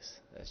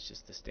basis. That's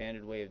just the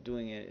standard way of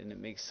doing it, and it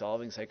makes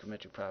solving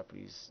psychrometric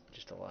properties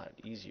just a lot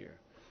easier.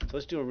 So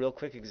let's do a real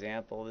quick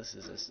example. This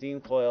is a steam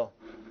coil.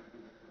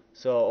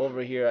 So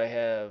over here I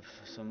have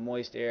some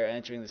moist air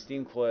entering the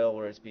steam coil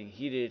where it's being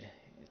heated.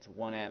 It's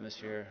 1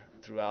 atmosphere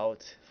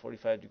throughout,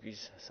 45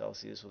 degrees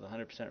Celsius with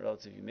 100%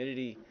 relative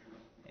humidity.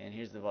 And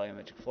here's the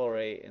volumetric flow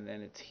rate, and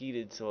then it's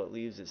heated so it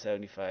leaves at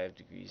 75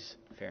 degrees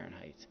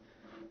Fahrenheit.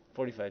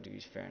 45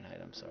 degrees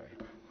Fahrenheit, I'm sorry.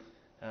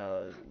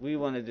 We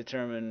want to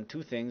determine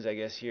two things, I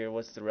guess, here.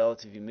 What's the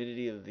relative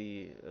humidity of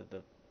the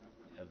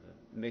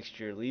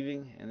mixture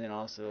leaving, and then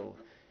also,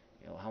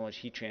 how much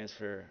heat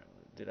transfer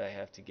did I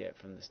have to get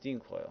from the steam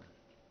coil.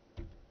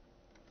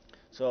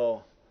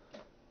 So,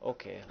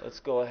 okay, let's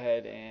go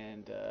ahead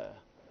and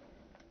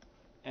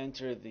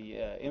enter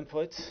the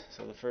inputs.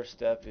 So the first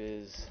step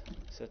is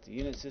set the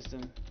unit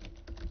system.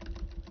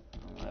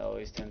 I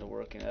always tend to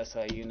work in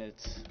SI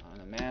units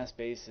on a mass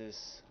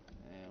basis,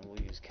 and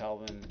we'll use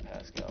Kelvin,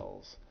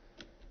 pascals,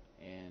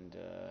 and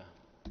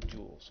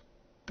joules.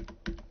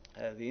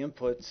 The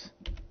inputs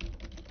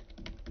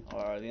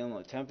are the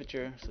inlet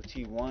temperature, so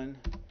T1,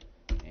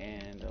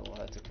 and we'll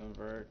have to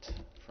convert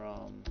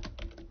from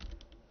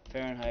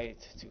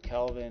Fahrenheit to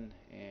Kelvin,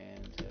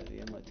 and the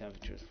inlet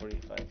temperature is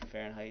 45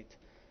 Fahrenheit.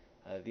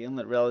 The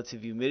inlet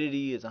relative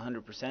humidity is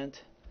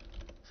 100%,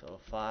 so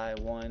phi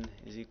 1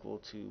 is equal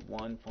to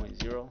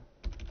 1.0,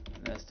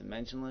 and that's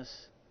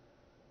dimensionless.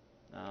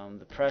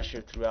 The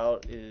pressure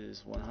throughout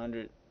is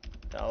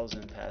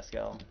 100,000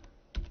 Pascal,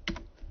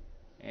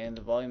 and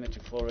the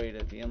volumetric flow rate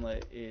at the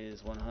inlet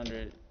is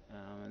 100,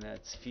 and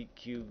that's feet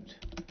cubed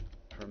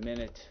per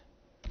minute,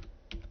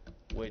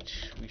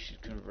 which we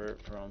should convert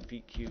from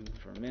feet cubed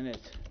per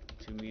minute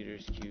to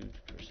meters cubed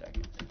per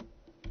second.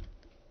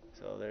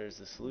 So there's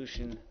the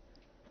solution,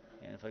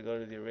 and if I go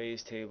to the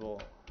arrays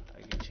table,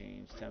 I can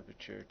change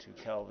temperature to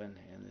Kelvin,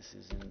 and this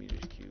is in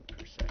meters cubed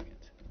per second.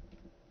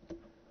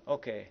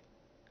 Okay,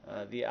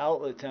 the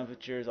outlet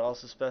temperature is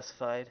also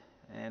specified,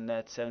 and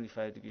that's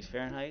 75 degrees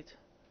Fahrenheit.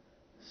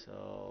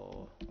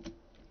 So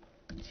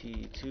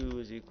T2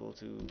 is equal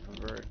to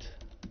convert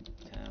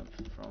temp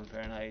from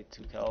Fahrenheit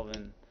to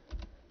Kelvin,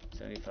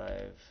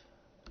 75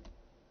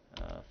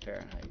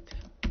 Fahrenheit.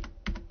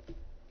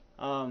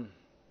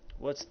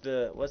 What's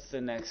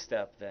the next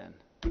step then?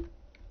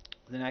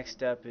 The next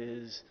step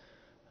is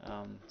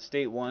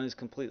state 1 is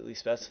completely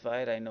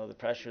specified. I know the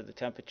pressure, the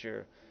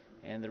temperature,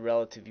 and the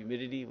relative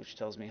humidity, which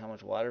tells me how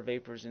much water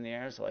vapor is in the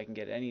air, so I can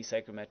get any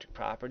psychrometric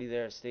property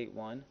there at state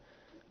 1.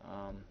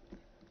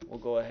 We'll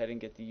go ahead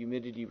and get the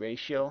humidity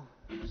ratio,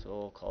 so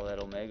we'll call that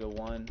omega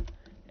 1,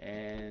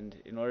 and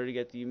in order to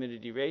get the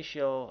humidity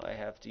ratio, I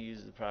have to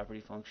use the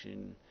property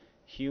function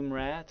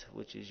humrat,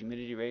 which is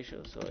humidity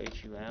ratio, so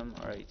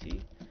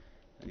HUMRAT.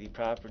 The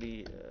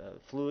property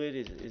fluid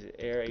is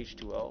air,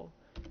 H2O,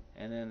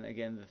 and then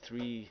again the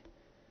three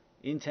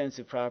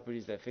intensive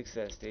properties that fix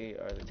that state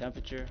are the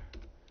temperature,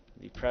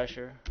 the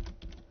pressure,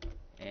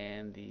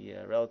 and the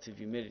relative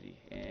humidity.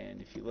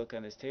 And if you look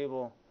on this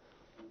table,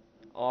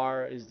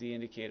 R is the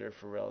indicator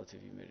for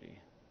relative humidity.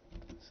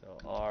 So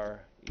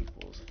R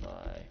equals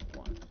phi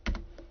 1.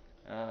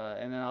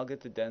 And then I'll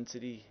get the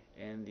density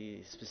and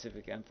the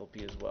specific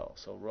enthalpy as well.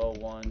 So rho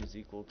 1 is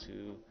equal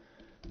to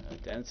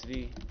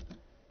density,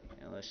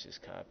 and let's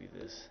just copy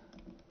this.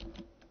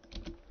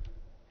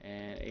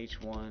 And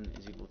H1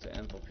 is equal to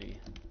enthalpy,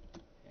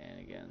 and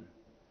again,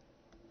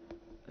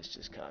 let's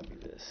just copy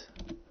this.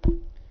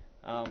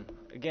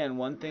 Again,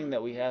 one thing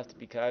that we have to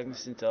be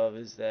cognizant of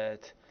is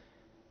that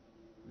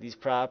these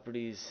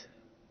properties,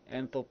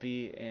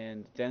 enthalpy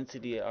and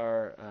density,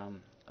 are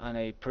on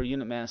a per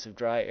unit mass of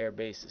dry air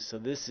basis. So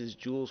this is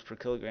joules per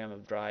kilogram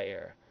of dry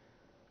air,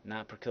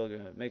 not per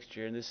kilogram of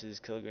mixture, and this is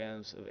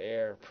kilograms of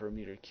air per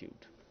meter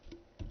cubed.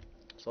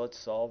 So let's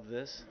solve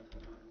this,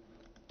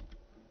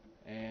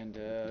 and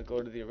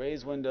go to the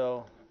arrays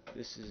window.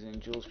 This is in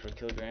joules per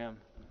kilogram.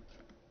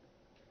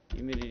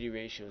 Humidity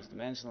ratio is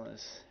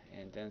dimensionless,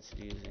 and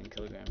density is in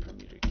kilogram per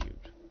meter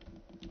cubed.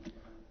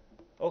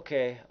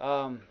 Okay,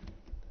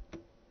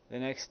 the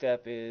next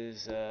step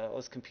is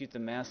let's compute the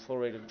mass flow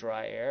rate of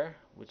dry air,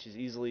 which is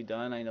easily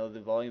done. I know the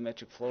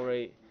volumetric flow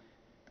rate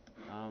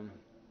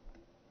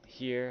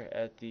here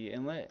at the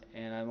inlet,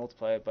 and I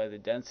multiply it by the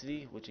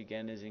density, which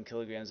again is in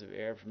kilograms of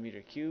air per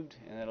meter cubed,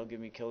 and that'll give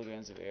me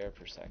kilograms of air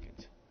per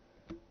second.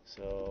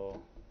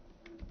 So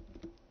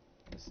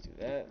let's do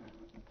that.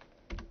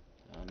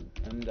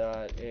 M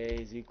dot A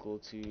is equal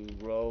to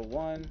rho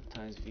 1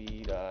 times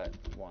V dot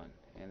 1,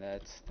 and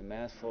that's the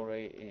mass flow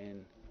rate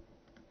in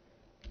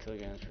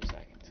kilograms per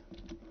second.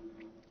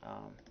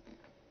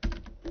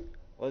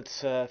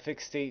 Let's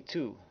fix state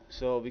 2.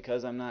 So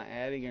because I'm not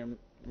adding or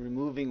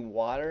removing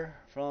water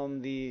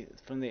from the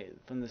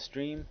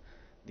stream,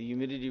 the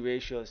humidity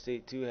ratio of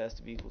state 2 has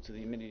to be equal to the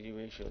humidity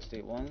ratio of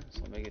state 1.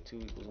 So omega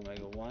 2 equals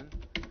omega 1.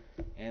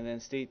 And then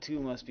state 2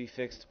 must be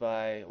fixed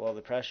by, well,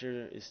 the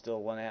pressure is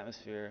still 1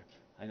 atmosphere.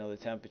 I know the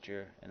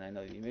temperature and I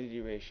know the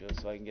humidity ratio,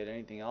 so I can get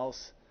anything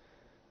else.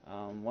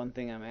 One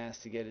thing I'm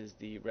asked to get is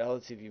the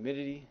relative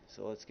humidity,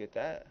 so let's get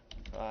that.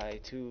 Phi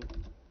 2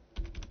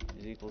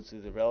 is equal to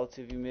the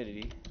relative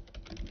humidity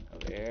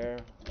of air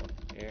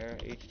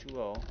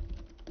H2O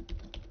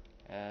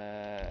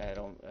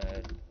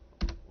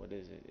what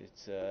is it?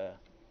 It's the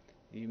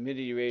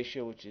humidity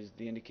ratio, which is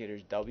the indicator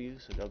is W,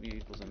 so W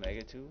equals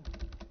omega 2.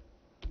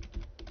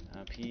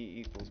 P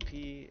equals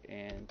P,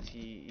 and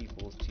T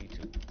equals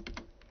T2.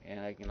 And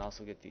I can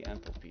also get the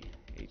enthalpy.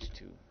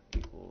 H2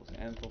 equals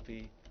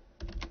enthalpy.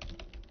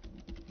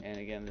 And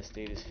again, the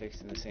state is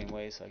fixed in the same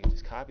way, so I can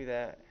just copy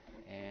that,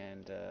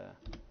 and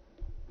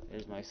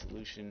there's my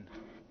solution.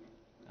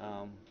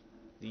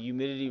 The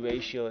humidity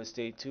ratio at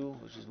state 2,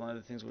 which is one of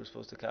the things we're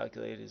supposed to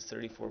calculate, is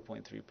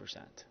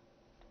 34.3%.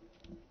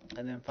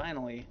 And then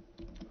finally,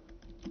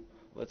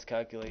 let's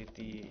calculate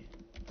the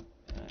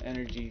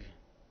energy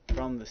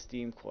from the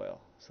steam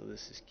coil. So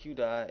this is Q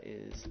dot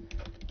is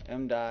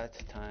m dot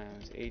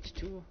times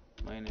H2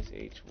 minus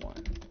H1.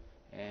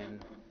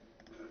 And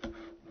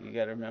you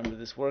got to remember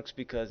this works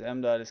because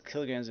m dot is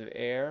kilograms of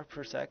air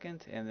per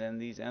second, and then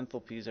these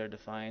enthalpies are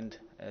defined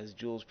as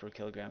joules per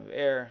kilogram of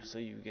air, so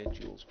you get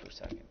joules per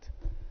second.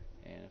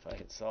 And if I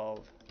hit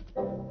solve,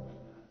 I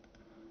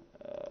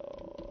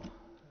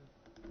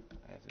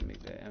have to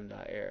make that m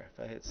dot air.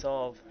 If I hit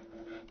solve,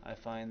 I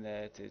find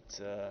that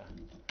it's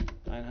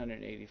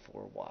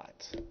 984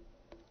 watts.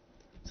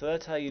 So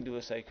that's how you do a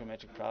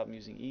psychrometric problem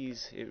using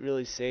EES. It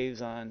really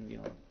saves on,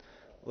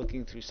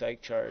 looking through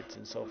psych charts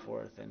and so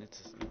forth, and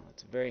it's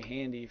very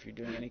handy if you're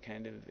doing any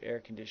kind of air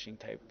conditioning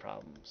type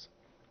problems.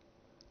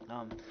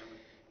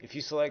 If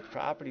you select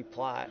property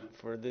plot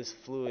for this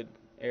fluid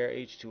air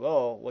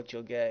H2O, what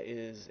you'll get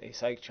is a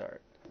psych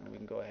chart, and we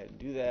can go ahead and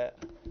do that.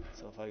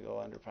 So if I go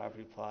under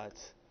property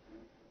plots,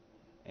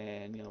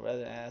 and rather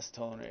than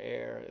acetone or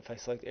air, if I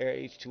select air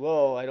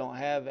H2O, I don't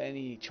have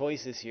any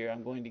choices here.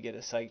 I'm going to get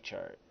a psych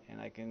chart,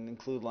 and I can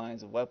include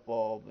lines of wet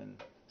bulb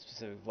and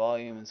specific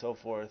volume and so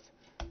forth,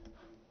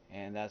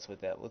 and that's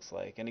what that looks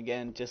like. And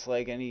again, just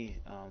like any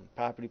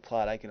property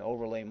plot, I can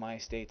overlay my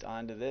states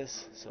onto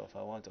this. So if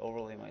I want to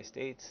overlay my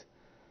states,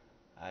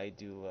 I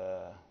do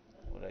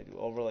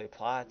overlay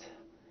plot.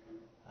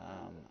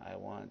 I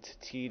want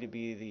T to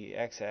be the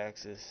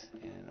x-axis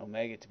and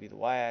omega to be the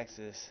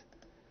y-axis.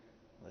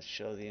 Let's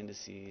show the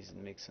indices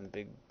and make some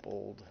big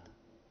bold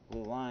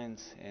blue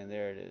lines, and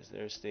there it is.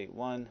 There's state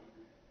 1,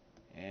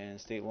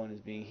 and state 1 is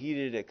being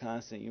heated at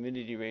constant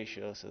humidity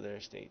ratio, so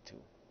there's state 2.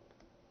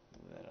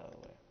 Move that out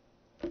of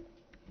the way.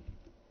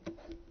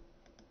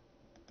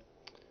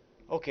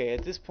 Okay,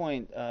 at this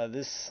point,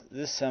 this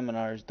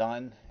seminar is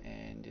done,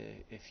 and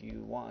if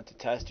you want to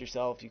test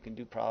yourself, you can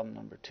do problem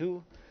number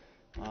 2.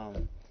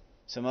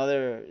 Some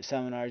other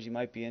seminars you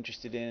might be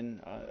interested in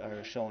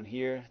are shown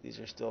here. These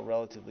are still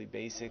relatively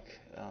basic.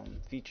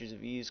 Features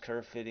of EES,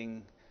 curve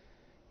fitting,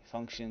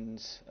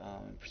 functions,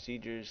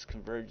 procedures,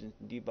 convergence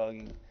and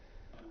debugging,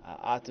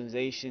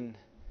 optimization,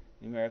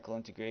 numerical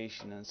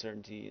integration,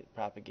 uncertainty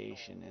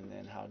propagation, and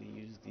then how to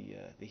use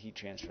the heat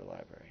transfer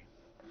library.